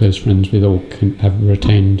became very close friends with, or have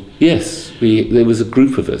retained? Yes, there was a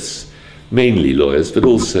group of us, mainly lawyers, but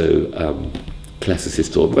also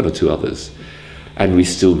classicists, or one or two others, and we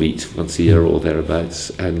still meet once a year or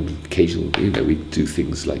thereabouts, and occasionally, we do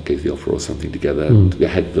things like go to the opera or something together, and we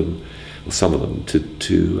had them, or some of them,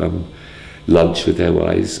 to lunch with their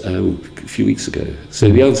wives a few weeks ago. So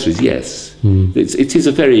the answer is yes. It's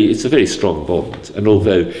a very strong bond, and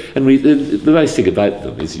the nice thing about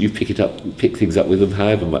them is you pick things up with them,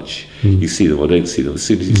 however much you see them or don't see them. As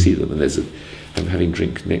soon as you see them, and I'm having a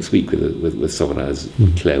drink next week with someone I was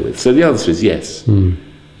Claire with. So the answer is yes. You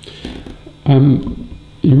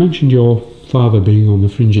mentioned your father being on the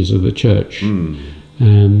fringes of the church,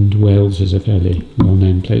 and Wales is a fairly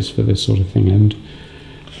well-known place for this sort of thing, and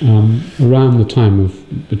around the time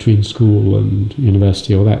between school and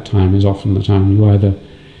university, or that time is often the time you either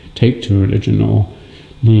take to religion or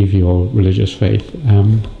leave your religious faith.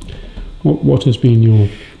 What has been your...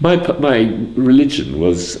 My religion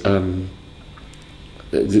was... I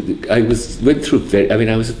was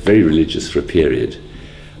very religious for a period.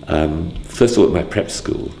 First of all, at my prep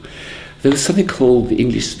school, there was something called the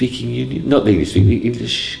English Speaking Union, not the English Speaking, the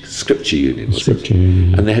English Scripture Union.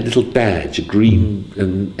 And they had a little badge, a green,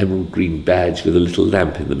 an emerald green badge with a little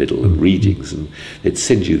lamp in the middle and readings, and they'd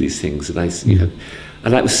send you these things, and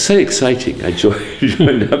and that was so exciting. I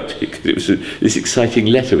joined up because it was this exciting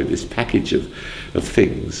letter with this package of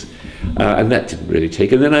things, and that didn't really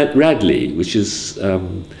take. And then at Radley, which is,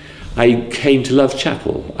 I came to love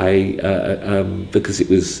chapel. Because it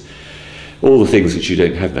was all the things which you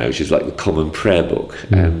don't have now, which is like the common prayer book,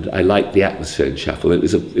 and I liked the atmosphere in chapel. It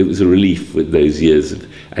was a relief with those years of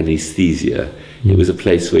anaesthesia. It was a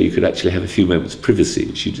place where you could actually have a few moments of privacy,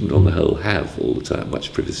 which you didn't on the whole have all the time,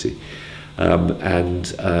 much privacy, and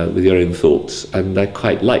with your own thoughts. And I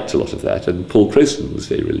quite liked a lot of that. And Paul Crowston was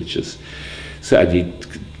very religious, so I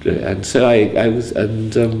was,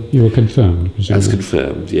 and you were confirmed, presumably. I was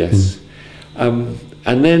confirmed, yes. And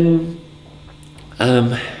then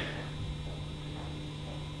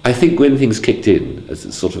I think when things kicked in, as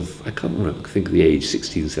a sort of, I can't remember, I think of the age,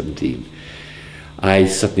 16, 17, I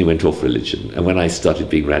suddenly went off religion. And when I started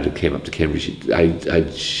being radical, came up to Cambridge, I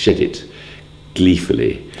shed it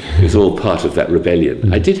gleefully. It was all part of that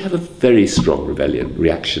rebellion. I did have a very strong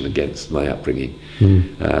reaction against my upbringing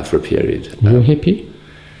for a period. Were you a hippie?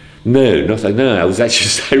 No, I was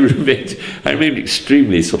actually, I remained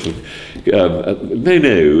extremely sort of,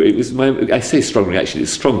 it was I say strong reaction,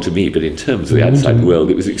 it's strong to me, but in terms of the outside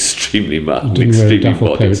world, it was extremely mild, extremely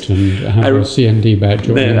modest. And have a CND badge?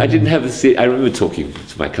 No, I didn't have I remember talking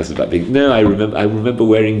to my cousin about I remember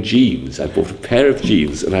wearing jeans. I bought a pair of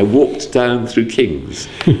jeans, and I walked down through King's,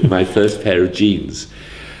 my first pair of jeans,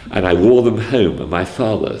 and I wore them home, and my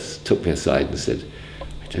father took me aside and said,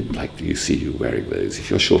 I don't like to see you wearing those. If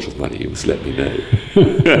you're short of money, you must let me know.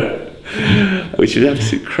 Which had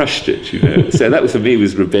absolutely crushed it, So that was, for me,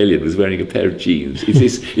 was rebellion, was wearing a pair of jeans. It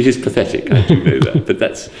is pathetic, I do know that. But the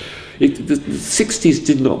 60s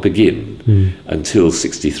did not begin until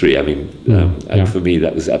 63. I mean, and for me,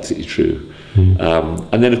 that was absolutely true.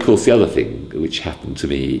 And then, of course, the other thing which happened to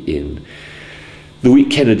me in the week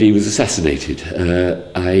Kennedy was assassinated,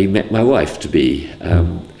 I met my wife-to-be,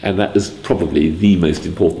 and that was probably the most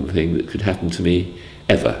important thing that could happen to me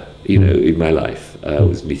ever, in my life,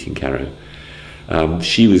 was meeting Caro.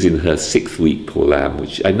 She was in her 6th week, poor lamb,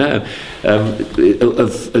 which I now, at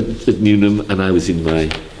Newnham, and I was in my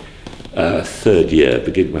 3rd year,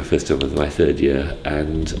 beginning my first term with my 3rd year,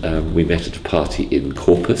 and we met at a party in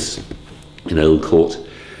Corpus, in Old Court,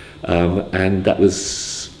 and that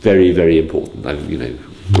was very, very important,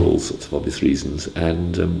 for all sorts of obvious reasons.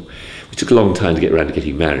 And we took a long time to get around to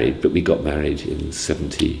getting married, but we got married in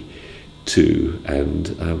 72, and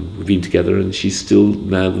we've been together, and she's still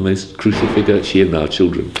now the most crucial figure, she and our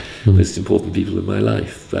children, the most important people in my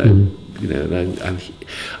life. The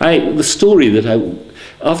story that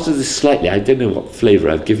after this slightly, I don't know what flavour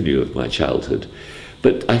I've given you of my childhood,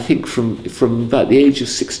 but I think from about the age of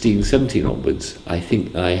 16, 17 onwards, I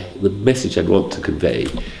think the message I'd want to convey,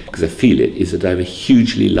 because I feel it, is that I'm a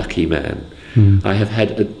hugely lucky man. I have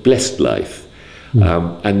had a blessed life.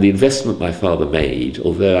 And the investment my father made,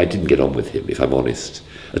 although I didn't get on with him, if I'm honest,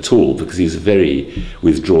 at all, because he was a very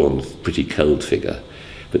withdrawn, pretty cold figure,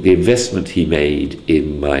 but the investment he made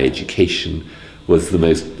in my education was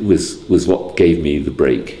was what gave me the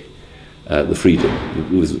break, the freedom.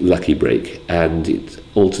 It was a lucky break, and it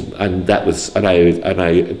altered. And that was, and I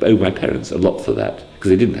owe my parents a lot for that, because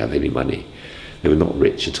they didn't have any money. They were not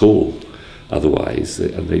rich at all. Otherwise,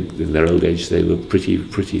 and in their old age, they were pretty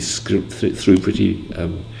through pretty.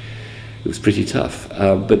 It was pretty tough,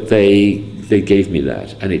 but they gave me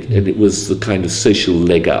that, and it was the kind of social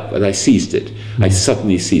leg up, and I seized it. I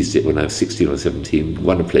suddenly seized it when I was 16 or 17,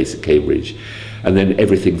 won a place at Cambridge, and then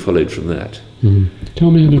everything followed from that.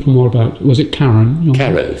 Tell me a little more about, was it Karen?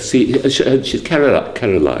 Caro, she's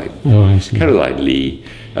Caroline. Oh, I see. Caroline Lee,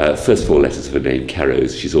 first four letters of her name, Caro,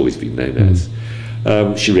 she's always been known as.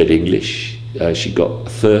 She read English, she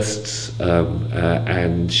got firsts,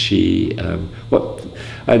 and she,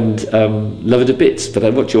 loved her bits,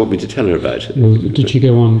 but what do you want me to tell her about it? Well, did she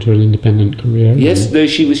go on to an independent career? Yes, no,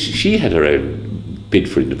 she had her own bid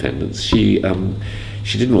for independence. She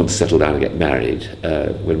didn't want to settle down and get married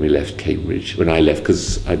when we left Cambridge, when I left,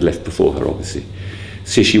 because I'd left before her, obviously.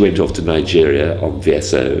 So she went off to Nigeria on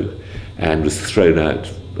VSO and was thrown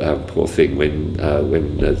out, poor thing, when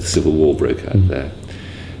the Civil War broke out there.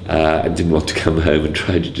 And didn't want to come home and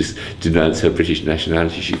tried to just denounce her British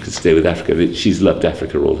nationality. She could stay with Africa. She's loved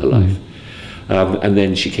Africa all her life. And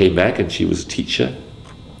then she came back and she was a teacher.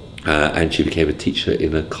 And she became a teacher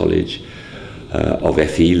in a college of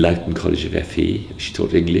FE, Leighton College of FE. She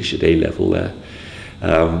taught English at A-level there.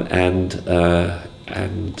 And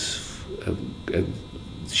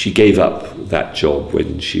she gave up that job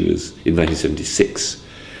when she was, in 1976.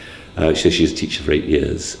 So she was a teacher for 8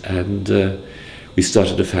 years. And we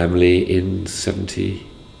started a family in 79.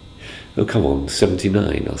 Our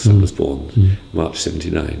son was born, March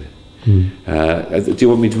 79. Do you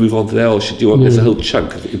want me to move on to there, or do you want? There's a whole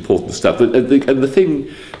chunk of important stuff. And the thing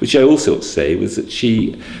which I also ought to say was that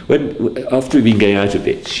after we'd been going out a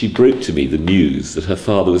bit, she broke to me the news that her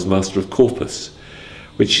father was Master of Corpus,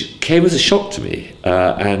 which came as a shock to me,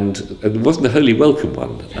 and it wasn't a wholly welcome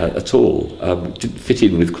one at all. Didn't fit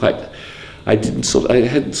in with quite. I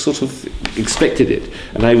hadn't sort of expected it,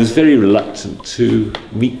 and I was very reluctant to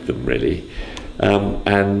meet them, really.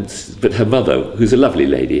 But her mother, who's a lovely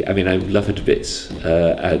lady, I mean, I love her to bits.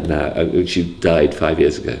 And now she died 5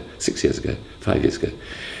 years ago, 6 years ago, 5 years ago.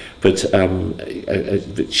 But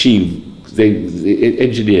they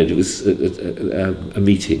engineered. It was a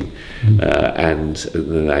meeting, and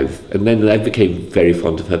then I became very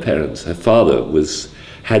fond of her parents. Her father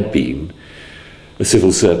had been a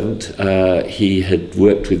civil servant. He had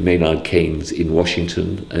worked with Maynard Keynes in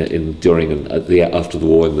Washington after the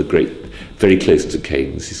war, in the great, very close to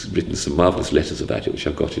Keynes. He's written some marvellous letters about it, which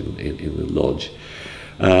I've got in the lodge.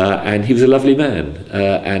 And he was a lovely man,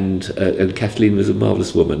 and Kathleen was a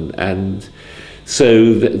marvellous woman, and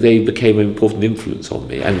so they became an important influence on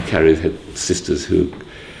me. And Carrie had sisters who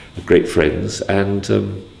were great friends, and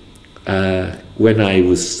when I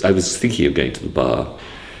was thinking of going to the bar.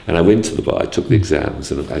 And I went to the bar, I took the exams,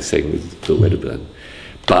 and I sang with Bill Wedderburn.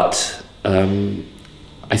 But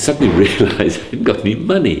I suddenly realised I hadn't got any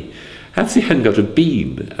money. Actually, I hadn't got a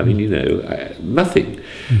bean. I mean, nothing.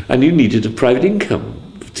 And you needed a private income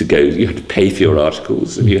to go. You had to pay for your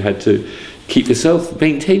articles, and you had to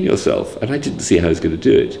maintain yourself. And I didn't see how I was going to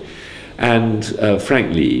do it. And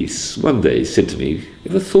Frank Lees one day said to me,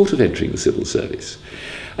 "Ever thought of entering the civil service?"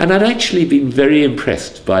 And I'd actually been very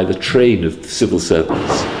impressed by the train of civil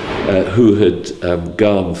servants who had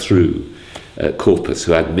gone through Corpus,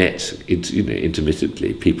 who I'd met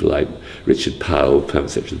intermittently, people like Richard Powell,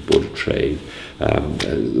 Permanent Secretary of the Board of Trade,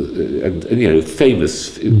 and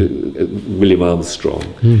famous William Armstrong,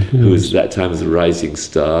 who was at that time as a rising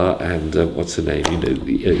star, and what's her name?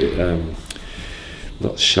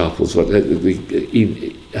 Not Sharples.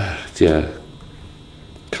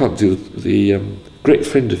 Can't do the. Great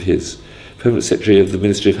friend of his, Permanent Secretary of the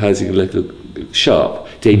Ministry of Housing and Local, Sharp,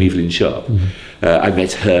 Dame Evelyn Sharp. I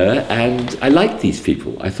met her, and I liked these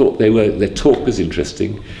people. I thought their talk was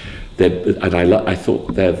interesting, and I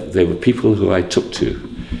thought they were people who I took to.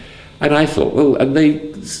 And I thought,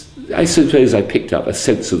 I suppose I picked up a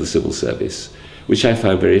sense of the civil service, which I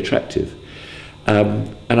found very attractive.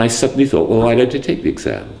 And I suddenly thought, why don't I take the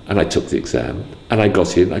exam? And I took the exam, and I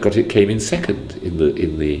got in. Came in second in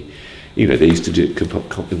the. They used to do it in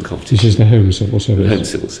the competition. This is the Home Civil Service. Home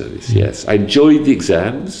Civil Service, yes. I enjoyed the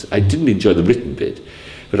exams. I didn't enjoy the written bit,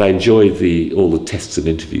 But I enjoyed all the tests and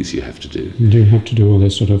interviews you have to do. Do you have to do all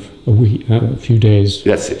this sort of a few days?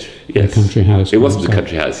 That's it. Yes. At a country house. It wasn't a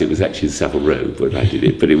country house. It was actually in Savile Row when I did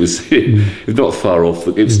it. But it was not far off.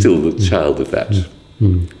 It was still the child of that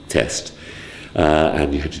test,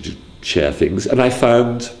 and you had to share things. And I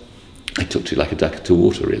found I took to it like a duck to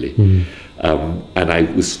water, really. And I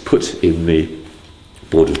was put in the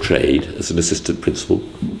Board of Trade as an assistant principal,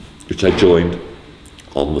 which I joined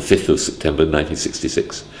on the 5th of September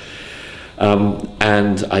 1966.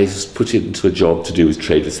 And I was put into a job to do with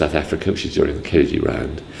trade with South Africa, which is during the Kennedy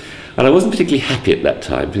round. And I wasn't particularly happy at that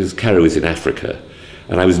time because Caro was in Africa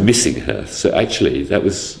and I was missing her. So actually that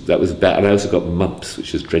was bad. And I also got mumps,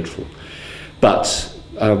 which was dreadful. But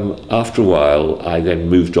after a while, I then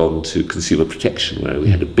moved on to consumer protection, where we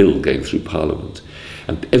had a bill going through Parliament.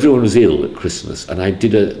 And everyone was ill at Christmas. And I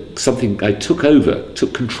did I took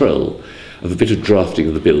control of a bit of drafting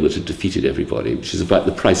of the bill that had defeated everybody, which is about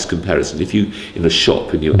the price comparison. If you, in a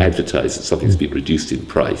shop, and you advertise that something's been reduced in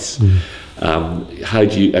price, how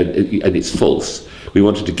do you, and it's false. We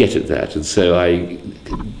wanted to get at that, and so I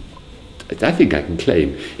think I can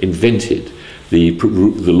claim, invented the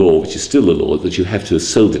law, which is still the law, that you have to have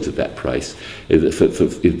sold it at that price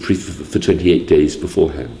for 28 days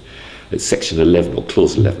beforehand. It's Section 11 or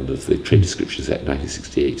Clause 11 of the Trade Descriptions Act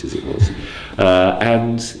 1968, as it was,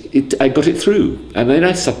 and I got it through. And then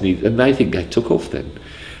I think I took off then.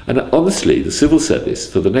 And honestly, the civil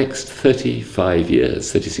service for the next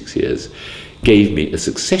 36 years, gave me a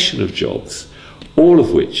succession of jobs, all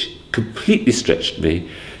of which completely stretched me.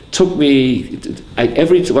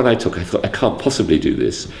 Every one I took, I thought, I can't possibly do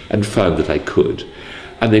this, and found that I could.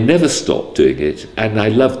 And they never stopped doing it, and I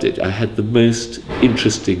loved it. I had the most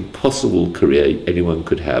interesting possible career anyone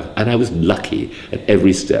could have, and I was lucky at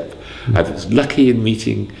every step. I was lucky in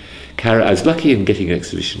meeting Caro, I was lucky in getting an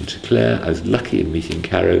exhibition to Clare, I was lucky in meeting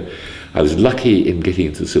Caro, I was lucky in getting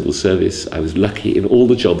into the civil service, I was lucky in all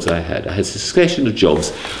the jobs I had. I had a succession of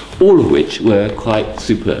jobs, all of which were quite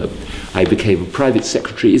superb. I became a private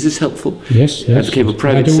secretary. Is this helpful? Yes. I became a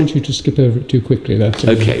private I don't want you to skip over it too quickly. That's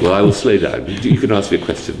okay, well, I will slow down. You can ask me a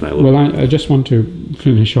question and I will. Well, I just want to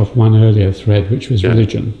finish off one earlier thread, which was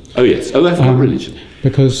religion. Oh, yes. Oh, I forgot religion.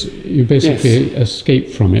 Because you basically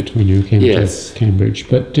escaped from it when you came to Cambridge.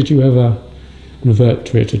 But did you ever revert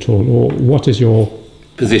to it at all? Or what is your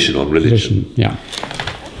position on religion? Yeah.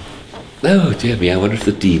 Oh, dear me, I wonder if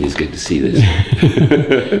the Dean is going to see this.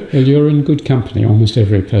 Well, you're in good company, almost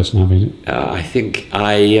every person I've been. I think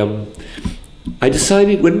I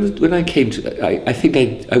decided when I came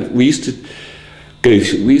to, we used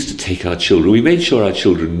to take our children, we made sure our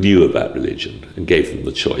children knew about religion and gave them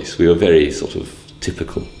the choice. We were very sort of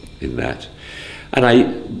typical in that. And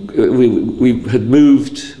we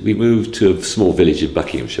moved to a small village in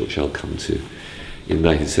Buckinghamshire, which I'll come to, in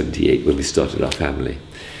 1978 when we started our family.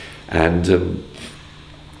 And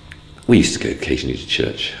we used to go occasionally to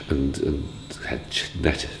church and had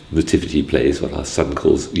nativity plays, what our son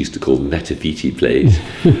used to call nativity plays.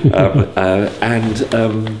 But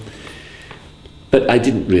I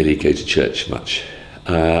didn't really go to church much.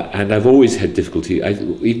 And I've always had difficulty,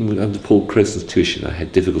 even under Paul Crowson's tuition, I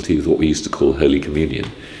had difficulty with what we used to call Holy Communion.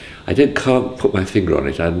 I can't put my finger on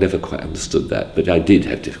it, I never quite understood that, but I did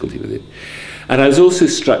have difficulty with it. And I was also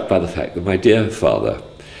struck by the fact that my dear father,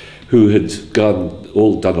 who had done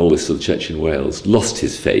all this for the church in Wales, lost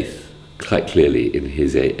his faith quite clearly in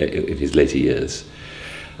his later years.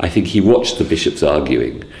 I think he watched the bishops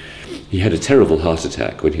arguing. He had a terrible heart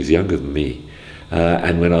attack when he was younger than me,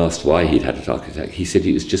 and when asked why he'd had a heart attack, he said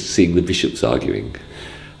he was just seeing the bishops arguing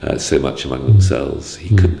so much among themselves.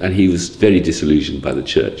 He couldn't, and he was very disillusioned by the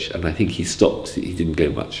church, and I think he stopped. He didn't go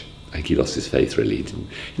much. I think he lost his faith, really. He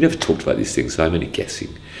never talked about these things, so I'm only guessing.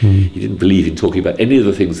 He didn't believe in talking about any of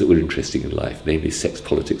the things that were interesting in life, namely sex,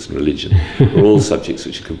 politics and religion, are all subjects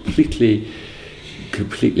which are completely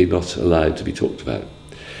not allowed to be talked about.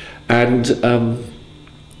 And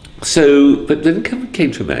but then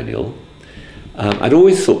came to Emmanuel. I'd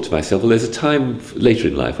always thought to myself, well, there's a time later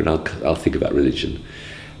in life when I'll think about religion.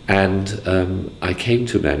 And I came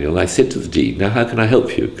to Emmanuel and I said to the Dean, now how can I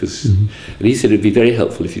help you? And he said it'd be very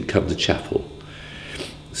helpful if you'd come to chapel.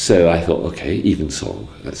 So I thought, okay, evensong,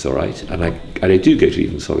 that's all right. And I do go to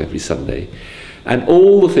evensong every Sunday. And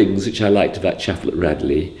all the things which I liked about chapel at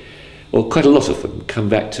Radley, or quite a lot of them, come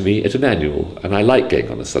back to me at Emmanuel. And I like going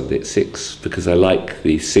on a Sunday at 6 because I like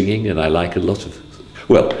the singing and I like a lot of...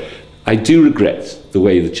 Well, I do regret the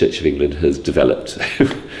way the Church of England has developed.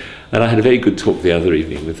 And I had a very good talk the other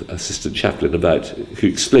evening with Assistant Chaplain who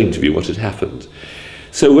explained to me what had happened.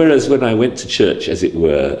 So whereas when I went to church, as it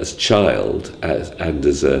were, as a child, and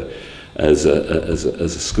as a as a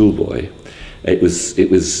schoolboy. It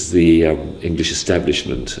was the English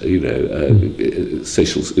establishment,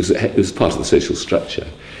 social. It was part of the social structure,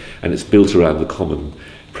 and it's built around the Common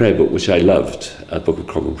Prayer book, which I loved, a Book of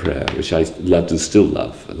Common Prayer, which I loved and still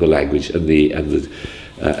love, the language and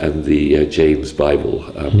the James Bible,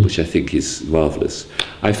 which I think is marvellous.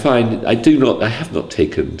 I have not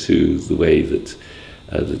taken to the way that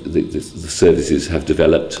the services have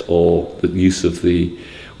developed, or the use of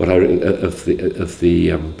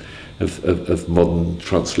of modern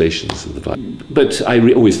translations of the Bible. But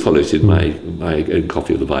I always follow it in my own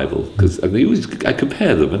copy of the Bible, because I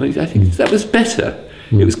compare them, and I think that was better.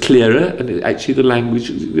 It was clearer, and actually the language,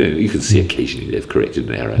 you can see occasionally they've corrected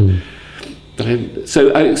an error. But so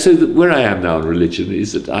where I am now in religion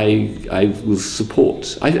is that I will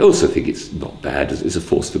support. I also think it's not bad. It's a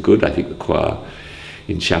force for good. I think the choir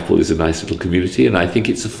in chapel is a nice little community, and I think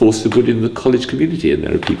it's a force for good in the college community, and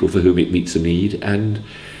there are people for whom it meets a need. And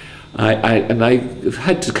I've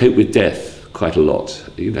had to cope with death quite a lot,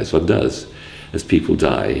 as one does, as people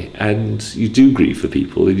die, and you do grieve for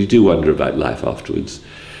people, and you do wonder about life afterwards,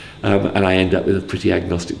 and I end up with a pretty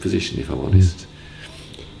agnostic position, if I'm honest.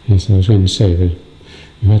 Yes, I was going to say that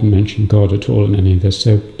you hadn't mentioned God at all in any of this,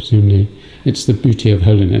 so presumably it's the beauty of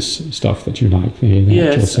holiness stuff that you like.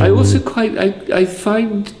 Yes, I also I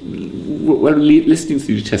find, when listening to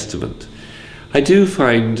the New Testament, I do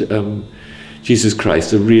find Jesus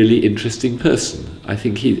Christ a really interesting person. I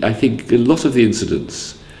think a lot of the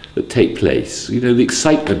incidents that take place, the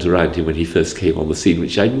excitement around him when he first came on the scene,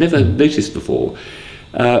 which I'd never noticed before,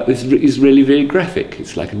 is really very graphic.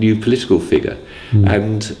 It's like a new political figure,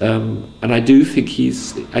 and I do think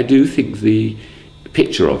the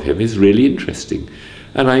picture of him is really interesting,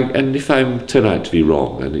 and if I turn out to be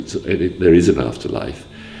wrong, and there is an afterlife,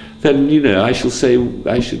 then I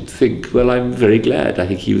should think, well, I'm very glad. I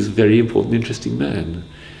think he was a very important, interesting man.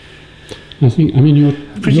 You're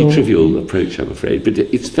pretty trivial approach, I'm afraid, but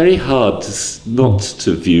it's very hard not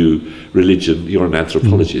to view religion. You're an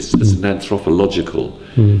anthropologist, as an anthropological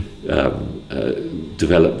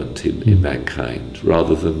development in mankind,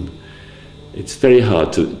 rather than. It's very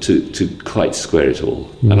hard to quite square it all,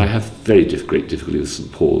 and I have great difficulty with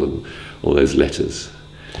St. Paul and all those letters.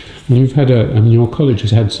 And you've had your college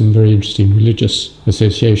has had some very interesting religious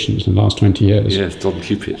associations in the last 20 years. Yes, Don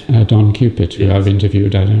Cupid. Don Cupid, who I've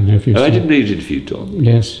interviewed. I don't know if you've I didn't know you'd interviewed Don.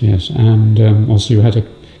 Yes, and also you had a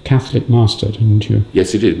Catholic master, didn't you?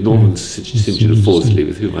 Yes, you did. Norman St. John of Fawsley,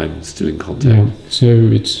 with whom I'm still in contact. Yeah, so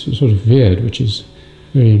it's sort of veered, which is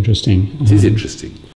very interesting. It is interesting.